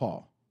Apostle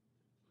Paul.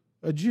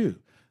 A Jew.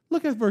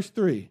 Look at verse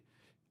 3.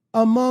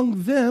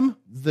 Among them,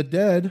 the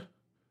dead,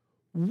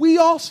 we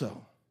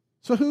also.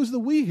 So who's the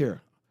we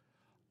here?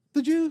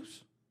 The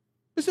Jews.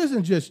 This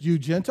isn't just you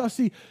Gentiles.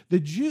 See, the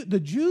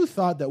Jew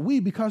thought that we,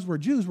 because we're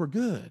Jews, we're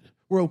good.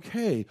 We're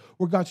okay.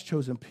 We're God's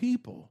chosen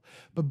people.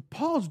 But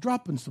Paul's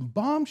dropping some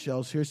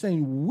bombshells here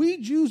saying we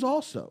Jews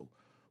also,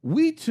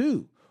 we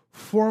too,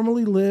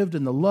 formerly lived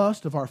in the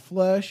lust of our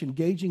flesh,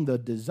 engaging the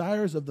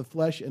desires of the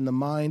flesh and the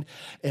mind.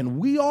 And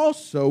we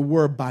also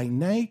were by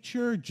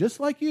nature, just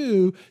like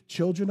you,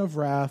 children of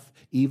wrath,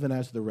 even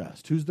as the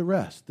rest. Who's the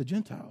rest? The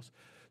Gentiles.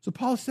 So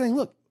Paul's saying,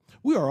 look,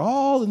 we are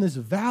all in this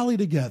valley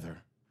together.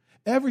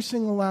 Every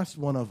single last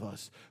one of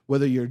us,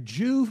 whether you're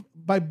Jew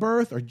by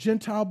birth or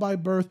Gentile by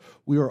birth,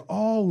 we are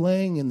all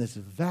laying in this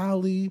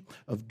valley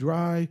of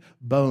dry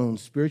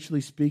bones.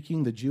 Spiritually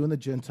speaking, the Jew and the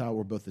Gentile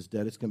were both as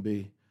dead as can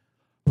be.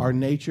 Our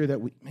nature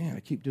that I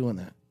keep doing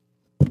that.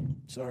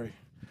 Sorry.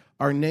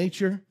 Our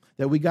nature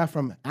that we got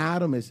from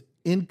Adam is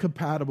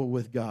incompatible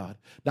with God.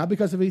 Not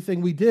because of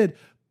anything we did,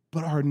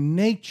 but our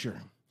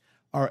nature,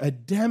 our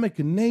Adamic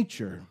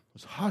nature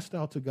was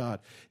hostile to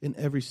God in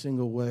every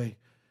single way.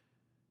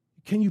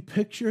 Can you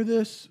picture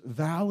this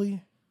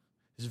valley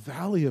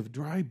of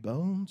dry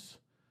bones?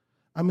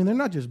 I mean, they're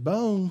not just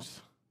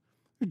bones,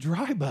 they're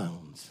dry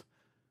bones.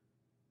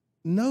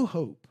 No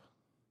hope,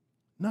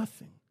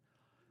 nothing.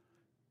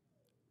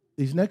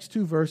 These next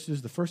two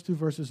verses, the first two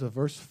verses of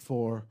verse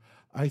 4,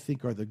 I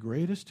think are the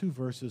greatest two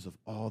verses of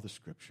all the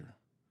Scripture.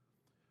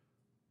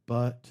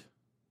 But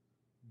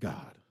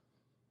God.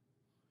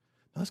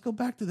 Now let's go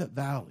back to that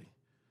valley.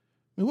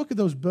 I mean, what could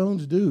those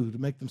bones do to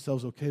make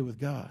themselves okay with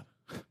God?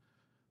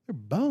 They're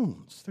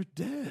bones. They're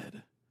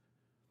dead.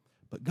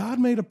 But God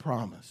made a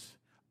promise.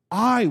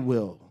 I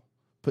will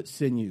put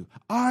sinew.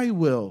 I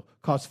will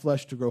cause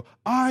flesh to grow.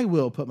 I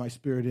will put my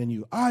spirit in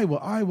you. I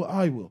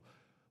will.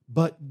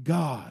 But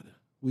God,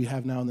 we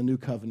have now in the new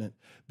covenant,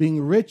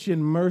 being rich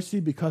in mercy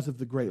because of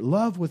the great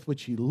love with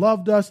which he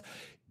loved us,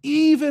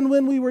 even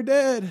when we were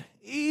dead,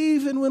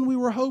 even when we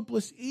were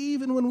hopeless,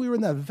 even when we were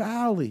in that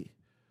valley,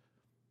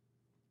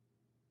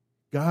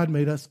 God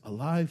made us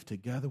alive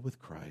together with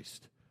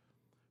Christ.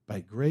 By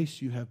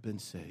grace you have been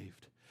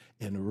saved,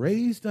 and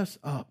raised us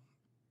up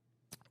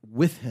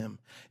with him,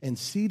 and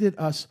seated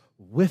us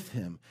with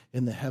him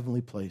in the heavenly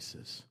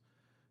places.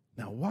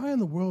 Now, why in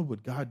the world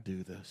would God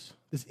do this?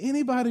 Does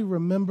anybody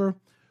remember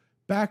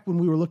back when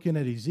we were looking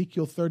at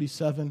Ezekiel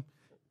 37,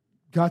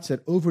 God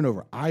said over and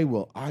over, I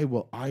will.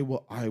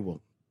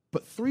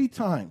 But 3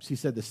 times he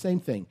said the same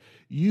thing.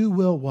 You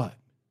will what?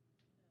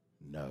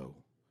 Know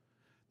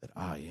that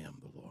I am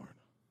the Lord.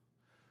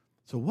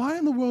 So why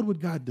in the world would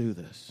God do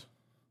this?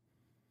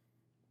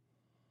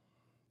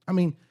 I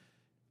mean,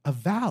 a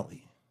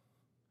valley.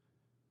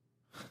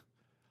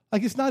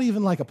 Like, it's not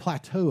even like a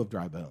plateau of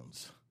dry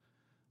bones.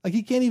 Like,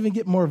 you can't even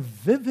get more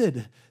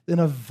vivid than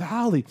a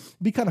valley. It'd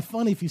be kind of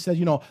funny if you said,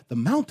 the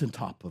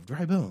mountaintop of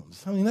dry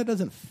bones. I mean, that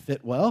doesn't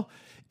fit well.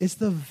 It's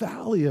the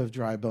valley of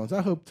dry bones.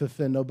 I hope to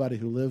offend nobody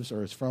who lives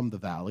or is from the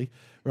valley,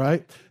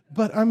 right?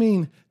 But, I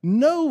mean,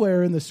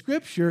 nowhere in the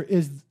Scripture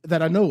is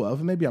that I know of,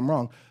 and maybe I'm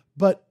wrong,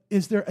 but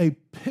is there a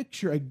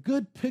picture, a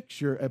good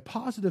picture, a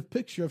positive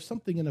picture of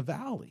something in a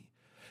valley?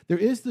 There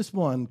is this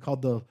one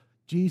called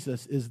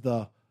Jesus is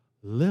the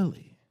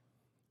lily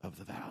of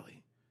the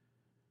valley.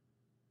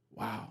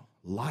 Wow,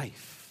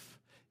 life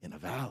in a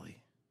valley.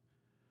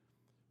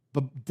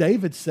 But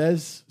David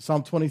says,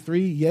 Psalm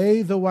 23,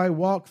 yea, though I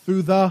walk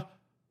through the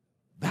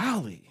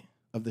valley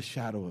of the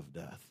shadow of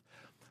death.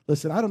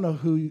 Listen, I don't know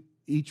who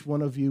each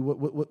one of you,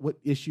 what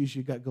issues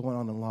you got going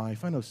on in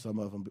life. I know some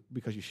of them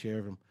because you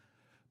share them.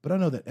 But I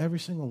know that every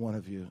single one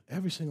of you,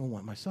 every single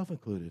one, myself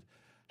included,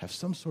 have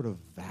some sort of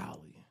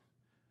valley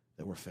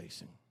that we're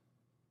facing.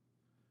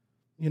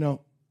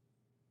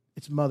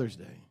 It's Mother's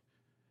Day.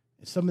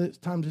 And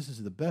sometimes this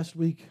is the best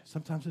week,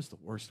 sometimes it's the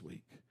worst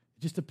week.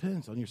 It just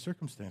depends on your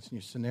circumstance and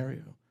your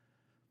scenario.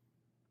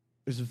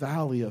 There's a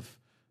valley of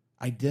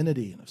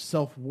identity and of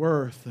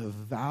self-worth, of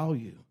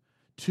value.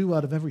 2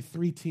 out of every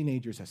 3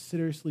 teenagers have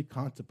seriously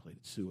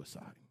contemplated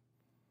suicide.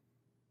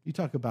 You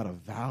talk about a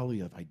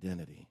valley of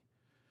identity,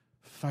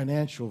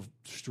 financial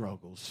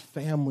struggles,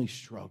 family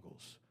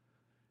struggles.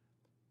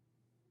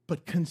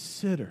 But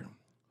consider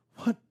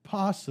what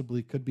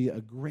possibly could be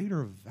a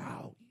greater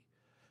valley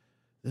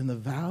than the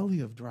valley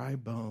of dry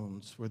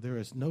bones, where there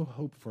is no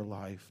hope for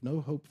life,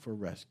 no hope for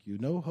rescue,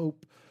 no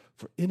hope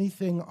for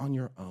anything on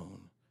your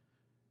own.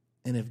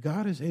 And if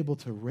God is able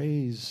to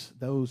raise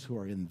those who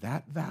are in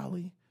that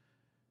valley,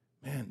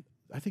 man,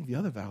 I think the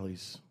other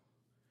valleys,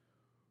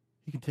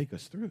 he can take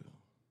us through.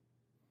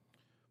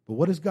 But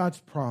what is God's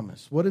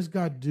promise? What does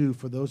God do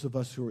for those of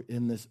us who are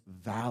in this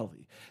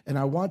valley? And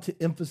I want to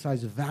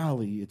emphasize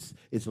valley.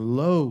 It's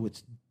low,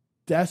 it's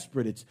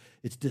desperate,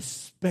 it's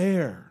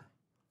despair.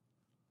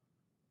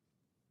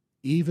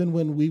 Even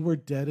when we were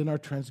dead in our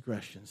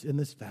transgressions, in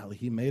this valley,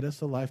 he made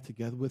us alive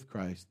together with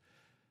Christ.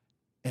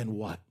 And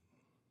what?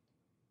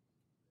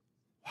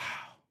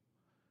 Wow.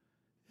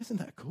 Isn't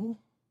that cool?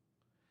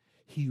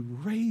 He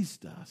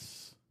raised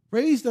us.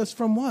 Raised us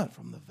from what?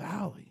 From the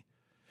valley.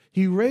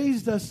 He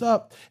raised us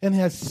up and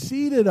has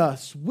seated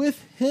us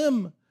with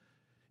him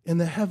in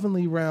the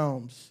heavenly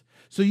realms.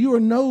 So you are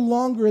no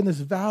longer in this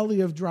valley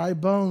of dry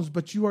bones,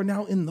 but you are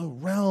now in the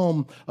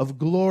realm of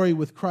glory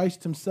with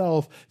Christ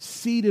himself,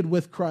 seated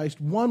with Christ,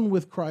 one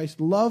with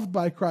Christ, loved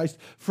by Christ,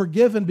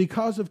 forgiven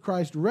because of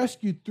Christ,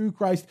 rescued through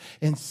Christ,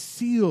 and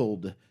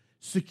sealed,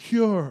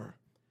 secure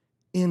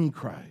in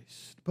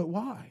Christ. But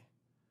why?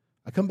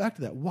 I come back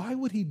to that. Why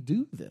would he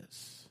do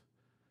this?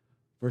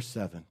 Verse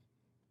 7.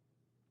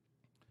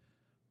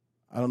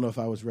 I don't know if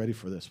I was ready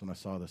for this when I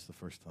saw this the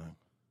first time.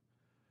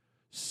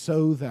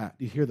 So that,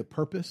 you hear the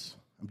purpose?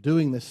 I'm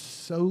doing this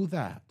so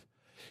that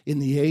in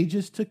the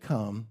ages to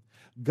come,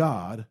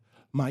 God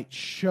might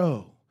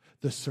show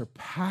the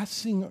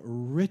surpassing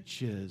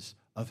riches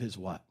of his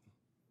what?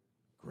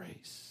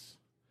 Grace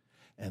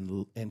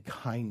and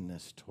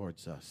kindness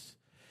towards us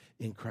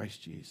in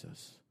Christ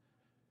Jesus.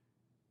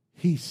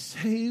 He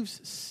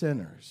saves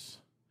sinners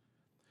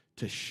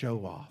to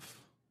show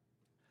off.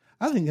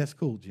 I think that's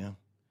cool, Jim.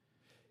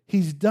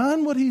 He's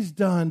done what he's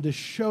done to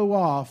show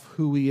off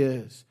who he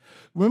is.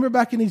 Remember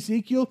back in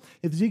Ezekiel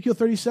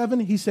 37,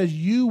 he says,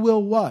 you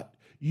will what?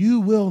 You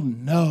will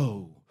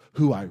know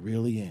who I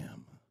really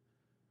am.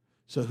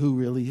 So who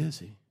really is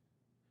he?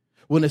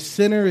 When a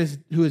sinner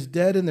who is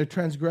dead in their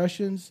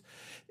transgressions,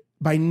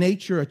 by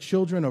nature a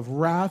children of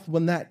wrath,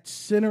 when that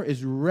sinner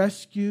is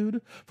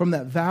rescued from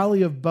that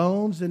valley of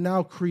bones and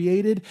now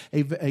created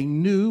a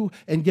new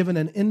and given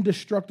an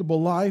indestructible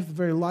life, the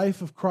very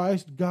life of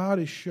Christ, God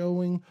is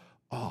showing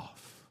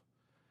off.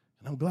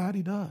 And I'm glad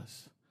he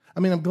does.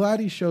 I'm glad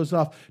he shows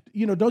off.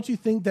 Don't you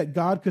think that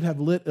God could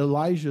have lit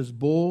Elijah's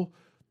bull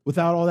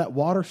without all that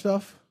water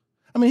stuff?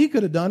 He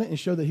could have done it and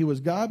showed that he was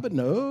God, but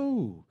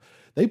no.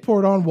 They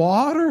poured on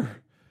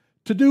water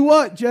to do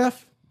what,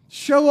 Jeff?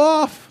 Show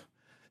off.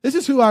 This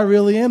is who I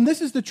really am.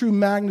 This is the true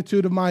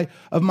magnitude of my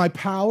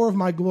power, of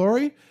my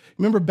glory.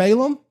 Remember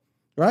Balaam,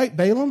 right?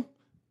 Balaam.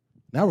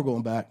 Now we're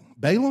going back.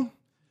 Balaam.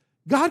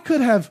 God could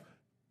have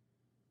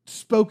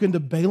spoken to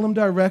Balaam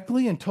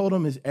directly and told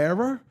him his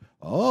error.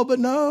 Oh, but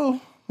no,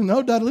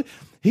 Dudley.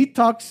 He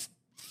talks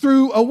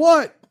through a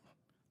what?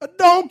 A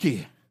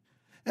donkey.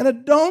 And a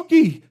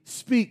donkey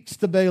speaks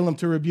to Balaam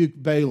to rebuke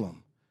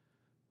Balaam.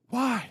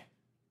 Why?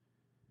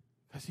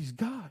 Because he's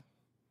God.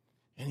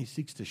 And he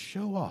seeks to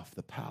show off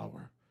the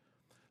power.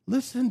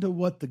 Listen to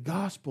what the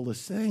gospel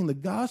is saying. The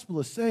gospel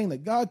is saying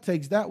that God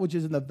takes that which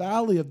is in the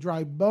valley of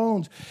dry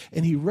bones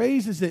and he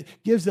raises it,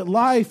 gives it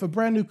life, a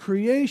brand new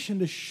creation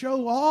to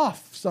show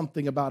off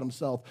something about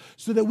himself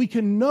so that we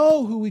can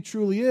know who he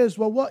truly is.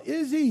 Well, what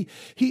is he?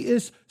 He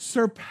is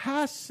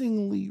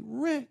surpassingly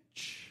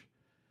rich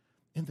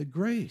in the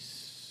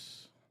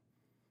grace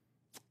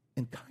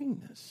and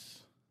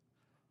kindness.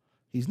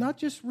 He's not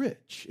just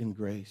rich in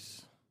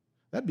grace.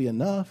 That'd be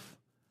enough.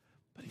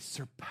 But he's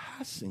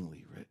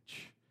surpassingly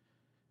rich.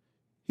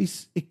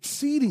 He's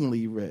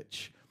exceedingly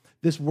rich.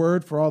 This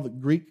word for all the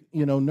Greek,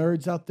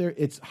 nerds out there,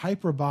 it's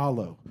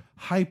hyperbolo.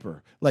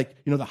 Hyper.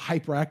 Like, the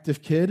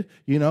hyperactive kid,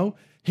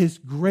 his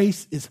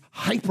grace is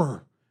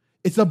hyper.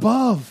 It's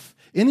above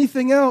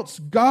anything else.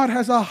 God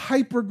has a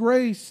hyper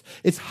grace.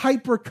 It's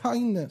hyper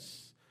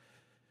kindness.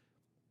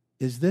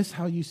 Is this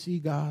how you see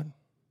God?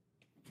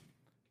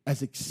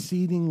 As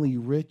exceedingly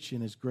rich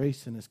in his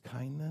grace and his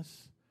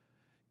kindness?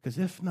 Because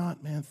if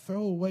not, man,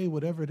 throw away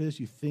whatever it is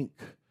you think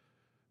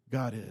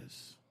God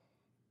is.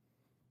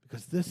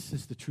 Because this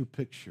is the true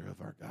picture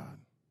of our God.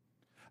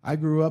 I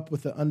grew up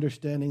with the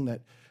understanding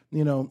that,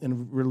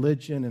 in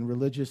religion and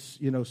religious,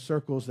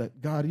 circles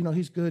that God,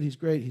 he's good, he's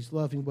great, he's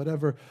loving,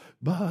 whatever.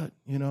 But,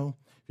 if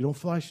you don't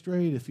fly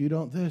straight, if you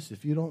don't this,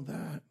 if you don't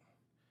that.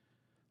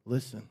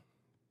 Listen.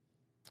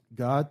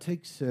 God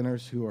takes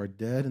sinners who are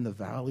dead in the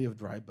valley of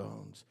dry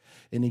bones,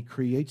 and he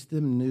creates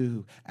them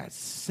new as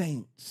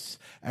saints,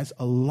 as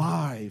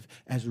alive,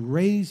 as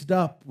raised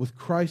up with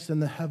Christ in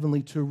the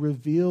heavenly to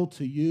reveal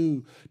to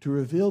you, to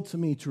reveal to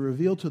me, to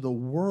reveal to the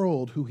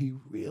world who he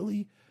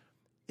really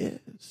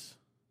is.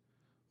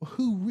 Well,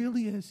 who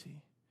really is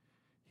he?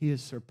 He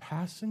is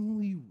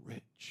surpassingly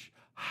rich,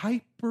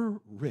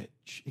 hyper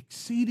rich,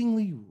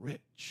 exceedingly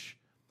rich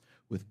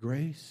with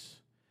grace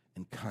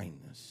and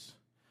kindness.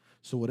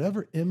 So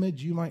whatever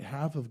image you might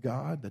have of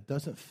God that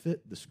doesn't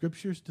fit the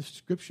Scripture's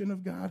description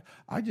of God,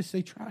 I just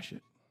say trash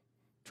it.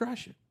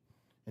 Trash it.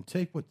 And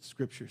take what the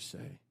Scriptures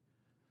say.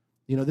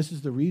 This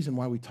is the reason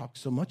why we talk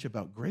so much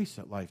about grace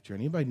at Life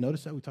Journey. Anybody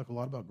notice that we talk a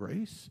lot about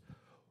grace?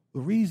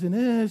 The reason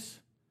is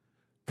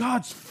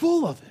God's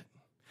full of it.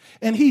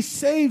 And he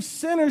saves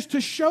sinners to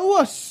show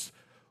us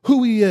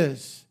who he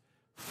is.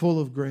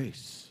 Full of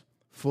grace,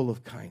 full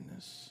of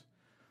kindness.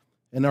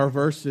 In our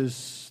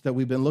verses that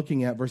we've been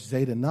looking at, verses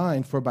 8 and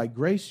 9, for by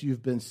grace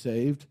you've been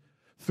saved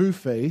through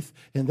faith,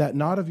 and that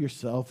not of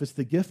yourself. It's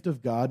the gift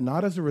of God,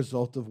 not as a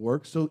result of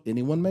works, so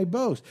anyone may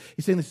boast.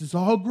 He's saying this is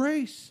all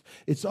grace.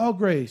 It's all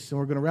grace. And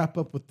we're going to wrap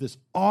up with this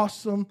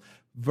awesome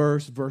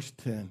verse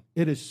 10.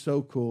 It is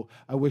so cool.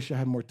 I wish I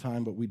had more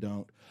time, but we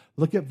don't.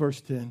 Look at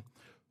verse 10.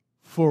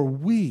 For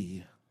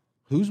we,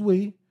 who's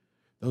we?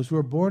 Those who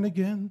are born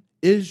again,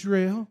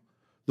 Israel,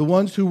 the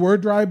ones who were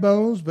dry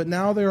bones, but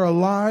now they're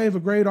alive, a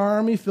great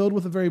army filled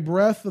with the very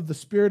breath of the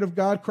Spirit of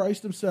God,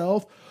 Christ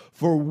himself.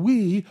 For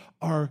we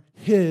are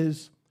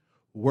his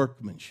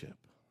workmanship.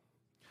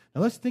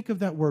 Now let's think of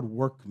that word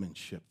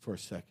workmanship for a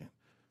second.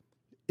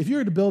 If you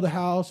were to build a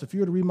house, if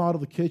you were to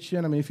remodel the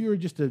kitchen, if you were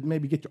just to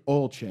maybe get your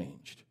oil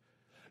changed,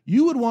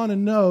 you would want to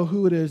know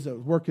who it is that's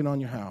working on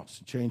your house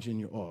and changing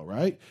your oil,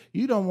 right?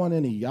 You don't want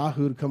any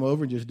yahoo to come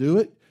over and just do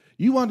it.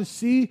 You want to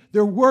see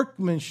their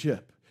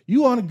workmanship.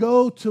 You want to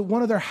go to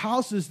one of their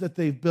houses that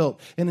they've built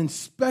and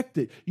inspect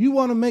it. You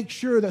want to make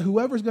sure that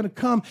whoever's going to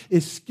come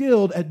is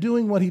skilled at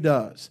doing what he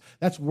does.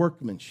 That's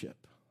workmanship.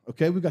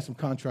 Okay, we've got some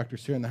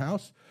contractors here in the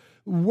house.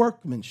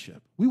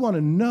 Workmanship. We want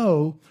to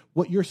know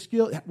what your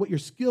skill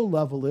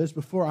level is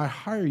before I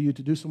hire you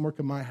to do some work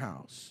in my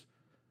house.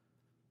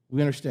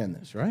 We understand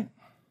this, right?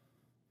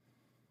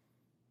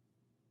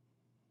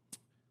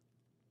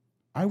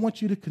 I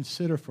want you to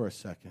consider for a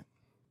second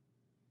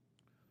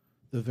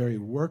the very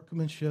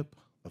workmanship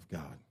of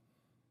God.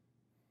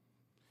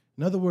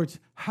 In other words,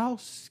 how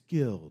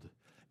skilled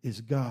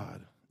is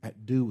God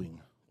at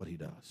doing what he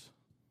does?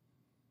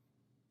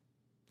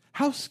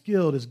 How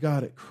skilled is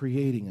God at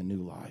creating a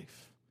new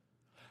life?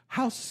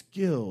 How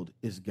skilled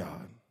is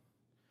God?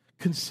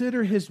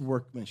 Consider his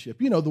workmanship.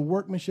 The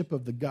workmanship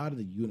of the God of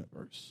the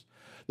universe.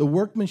 The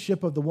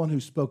workmanship of the one who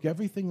spoke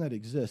everything that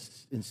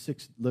exists in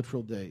 6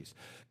 literal days.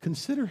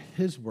 Consider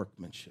his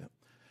workmanship.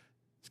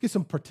 Let's get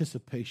some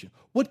participation.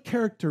 What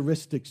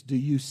characteristics do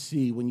you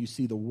see when you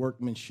see the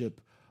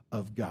workmanship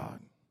of God?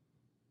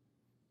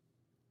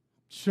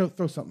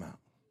 Throw something out.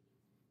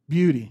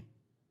 Beauty.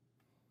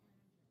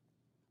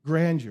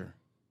 Grandeur.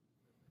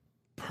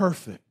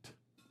 Perfect.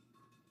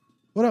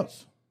 What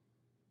else?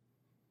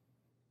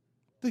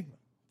 Think.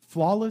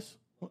 Flawless.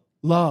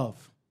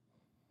 Love.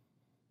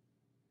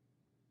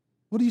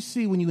 What do you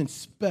see when you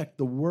inspect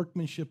the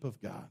workmanship of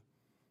God?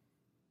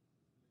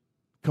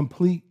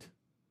 Complete.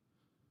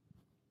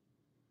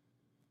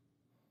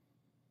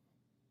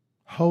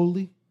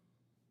 Holy.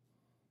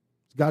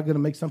 Is God going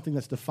to make something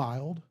that's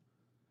defiled?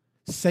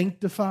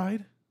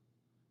 Sanctified?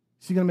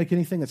 Is he going to make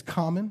anything that's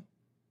common?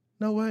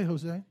 No way,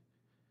 Jose.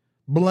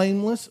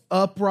 Blameless,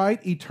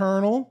 upright,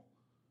 eternal.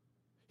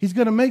 He's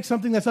going to make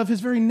something that's of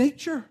his very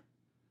nature.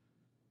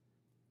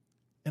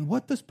 And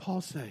what does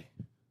Paul say?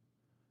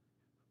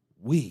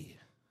 We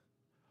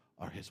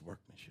are his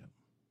workmanship.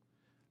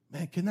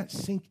 Man, can that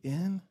sink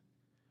in?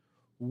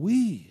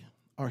 We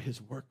are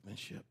his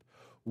workmanship.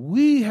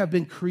 We have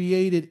been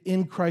created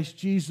in Christ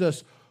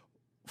Jesus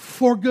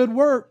for good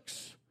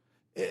works.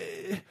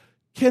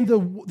 Can the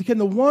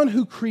one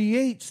who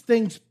creates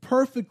things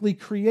perfectly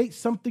create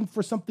something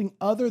for something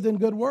other than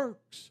good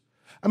works?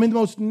 I mean, the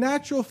most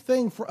natural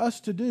thing for us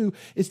to do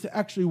is to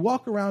actually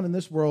walk around in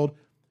this world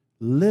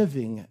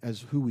living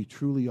as who we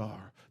truly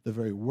are, the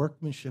very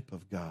workmanship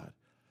of God.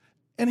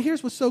 And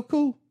here's what's so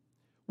cool,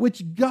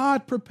 which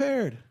God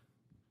prepared.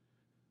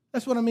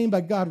 That's what I mean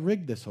by God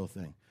rigged this whole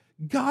thing.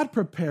 God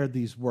prepared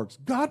these works.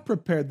 God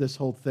prepared this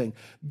whole thing.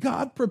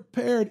 God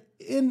prepared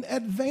in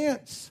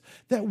advance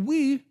that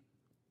we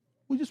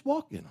just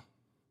walk in them.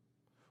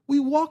 We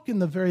walk in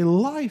the very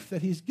life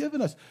that he's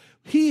given us.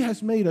 He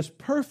has made us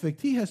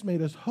perfect. He has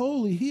made us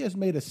holy. He has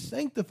made us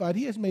sanctified.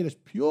 He has made us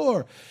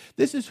pure.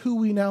 This is who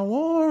we now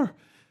are.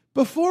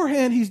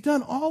 Beforehand, he's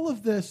done all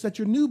of this at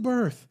your new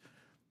birth.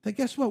 That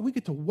guess what? We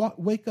get to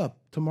wake up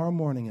tomorrow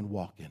morning and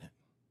walk in it.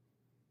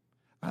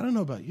 I don't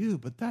know about you,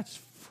 but that's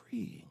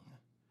freeing.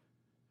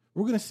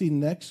 We're going to see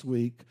next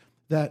week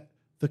that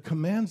the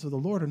commands of the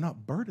Lord are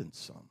not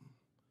burdensome.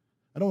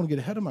 I don't want to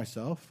get ahead of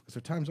myself because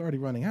our time's already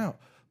running out.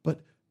 But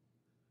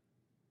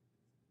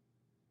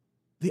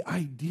the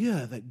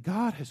idea that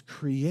God has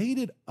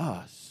created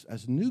us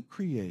as new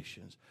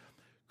creations,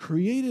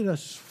 created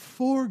us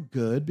for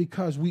good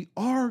because we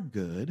are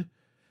good,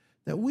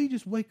 that we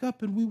just wake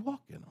up and we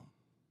walk in them.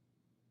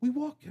 We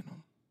walk in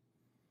them.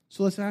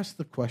 So let's ask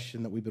the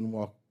question that we've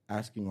been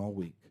asking all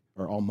week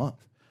or all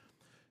month.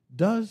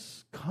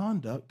 Does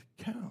conduct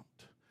count?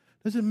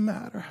 Does it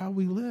matter how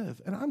we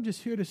live? And I'm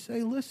just here to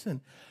say,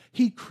 listen,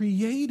 he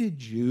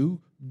created you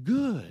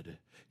good.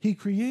 He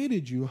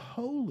created you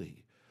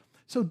holy.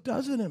 So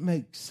doesn't it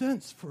make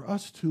sense for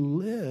us to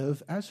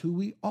live as who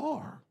we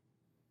are?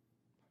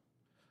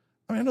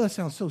 I mean, I know that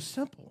sounds so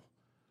simple,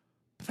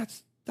 but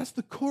that's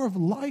the core of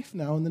life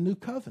now in the new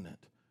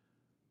covenant.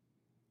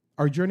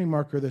 Our journey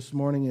marker this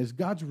morning is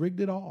God's rigged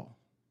it all.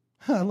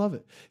 I love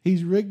it.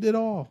 He's rigged it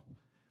all.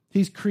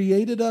 He's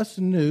created us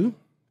new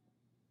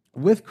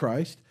with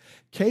Christ,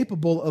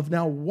 capable of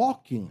now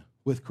walking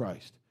with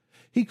Christ.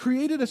 He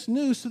created us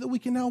new so that we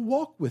can now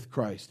walk with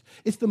Christ.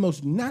 It's the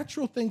most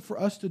natural thing for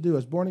us to do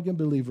as born-again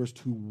believers,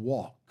 to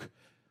walk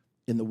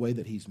in the way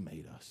that he's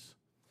made us.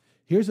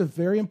 Here's a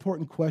very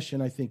important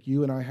question I think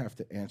you and I have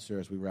to answer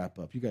as we wrap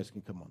up. You guys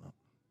can come on up.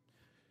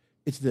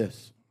 It's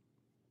this.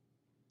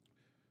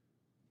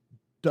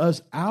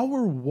 Does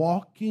our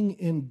walking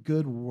in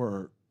good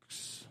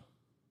works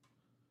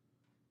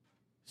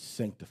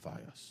sanctify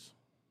us?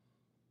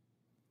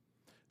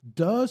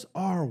 Does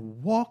our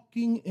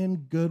walking in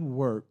good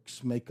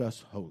works make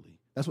us holy?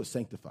 That's what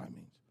sanctify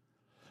means.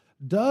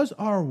 Does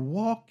our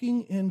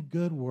walking in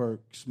good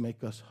works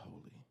make us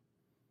holy?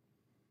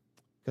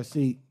 Because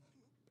see,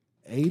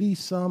 I think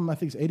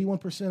it's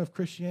 81% of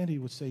Christianity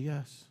would say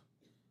yes.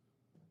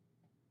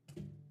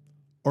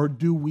 Or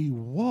do we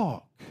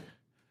walk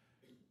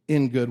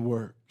in good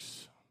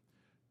works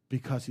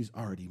because he's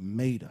already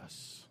made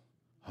us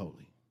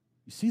holy?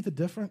 You see the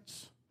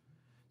difference?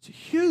 It's a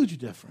huge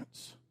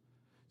difference.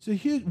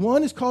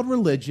 One is called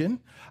religion.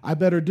 I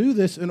better do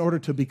this in order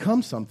to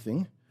become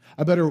something.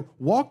 I better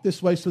walk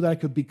this way so that I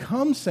could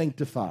become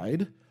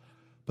sanctified.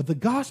 But the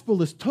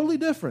gospel is totally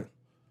different.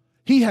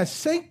 He has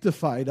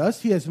sanctified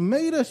us. He has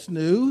made us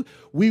new.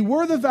 We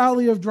were the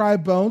valley of dry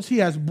bones. He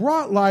has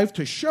brought life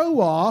to show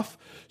off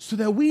so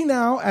that we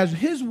now, as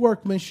his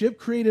workmanship,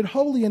 created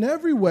holy in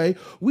every way,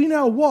 we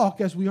now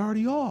walk as we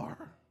already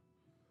are.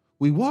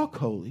 We walk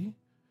holy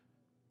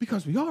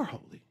because we are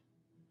holy.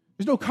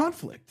 There's no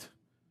conflict.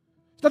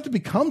 It's not to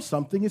become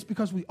something. It's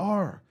because we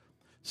are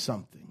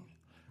something.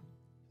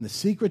 And the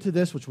secret to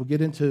this, which we'll get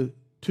into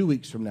 2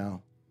 weeks from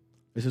now,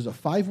 this is a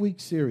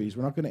 5-week series.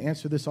 We're not going to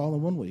answer this all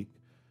in 1 week.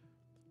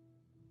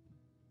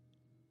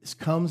 This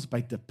comes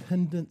by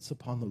dependence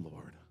upon the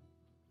Lord.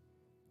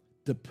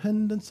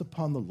 Dependence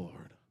upon the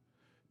Lord.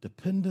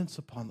 Dependence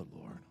upon the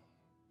Lord.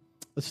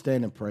 Let's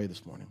stand and pray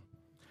this morning.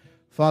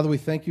 Father, we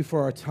thank you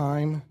for our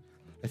time.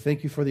 I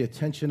thank you for the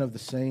attention of the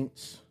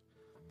saints.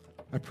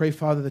 I pray,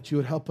 Father, that you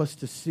would help us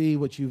to see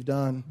what you've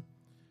done.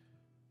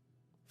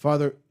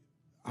 Father,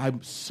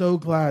 I'm so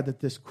glad that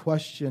this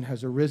question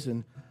has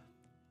arisen.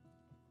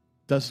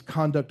 Does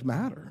conduct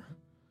matter?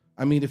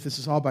 I mean, if this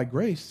is all by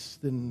grace,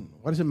 then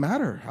why does it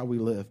matter how we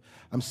live?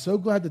 I'm so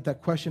glad that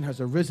that question has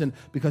arisen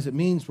because it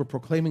means we're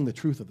proclaiming the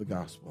truth of the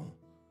gospel.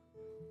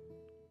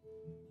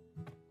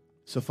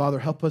 So, Father,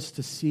 help us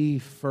to see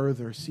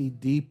further, see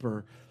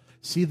deeper,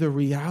 see the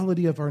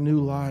reality of our new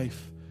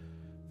life,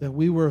 that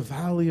we were a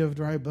valley of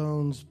dry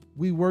bones.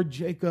 We were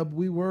Jacob.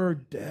 We were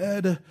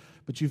dead,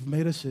 but you've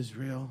made us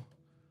Israel,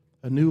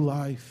 a new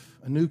life,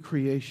 a new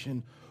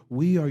creation.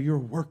 We are your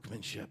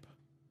workmanship,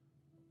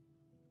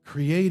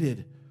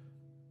 created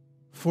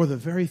for the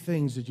very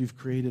things that you've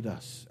created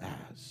us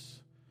as.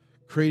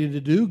 Created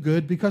to do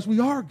good because we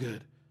are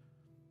good.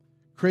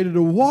 Created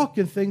to walk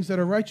in things that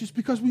are righteous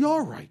because we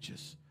are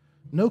righteous.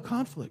 No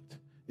conflict.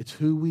 It's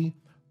who we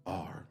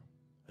are.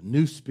 a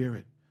new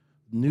spirit,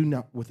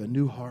 with a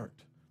new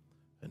heart,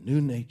 a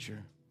new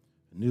nature,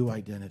 a new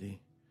identity.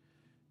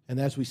 And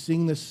as we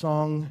sing this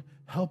song,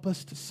 help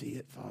us to see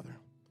it, Father.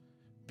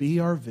 Be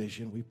our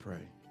vision, we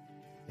pray.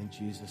 In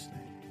Jesus'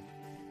 name.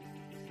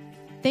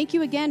 Thank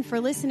you again for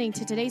listening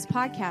to today's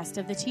podcast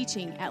of the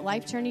teaching at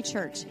Life Journey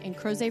Church in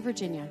Crozet,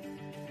 Virginia.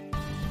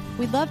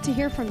 We'd love to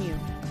hear from you.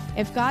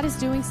 If God is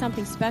doing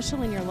something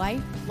special in your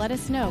life, let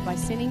us know by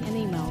sending an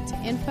email to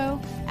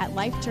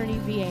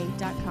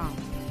info@lifejourneyva.com.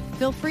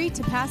 Feel free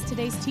to pass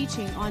today's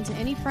teaching on to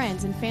any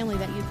friends and family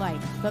that you'd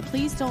like, but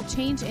please don't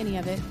change any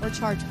of it or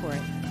charge for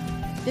it.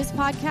 This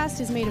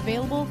podcast is made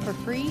available for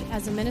free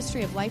as a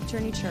ministry of Life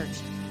Journey Church.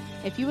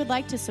 If you would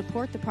like to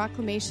support the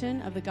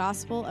proclamation of the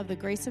gospel of the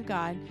grace of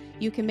God,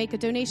 you can make a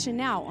donation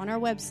now on our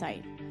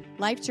website,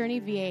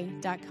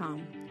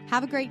 lifejourneyva.com.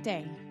 Have a great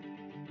day.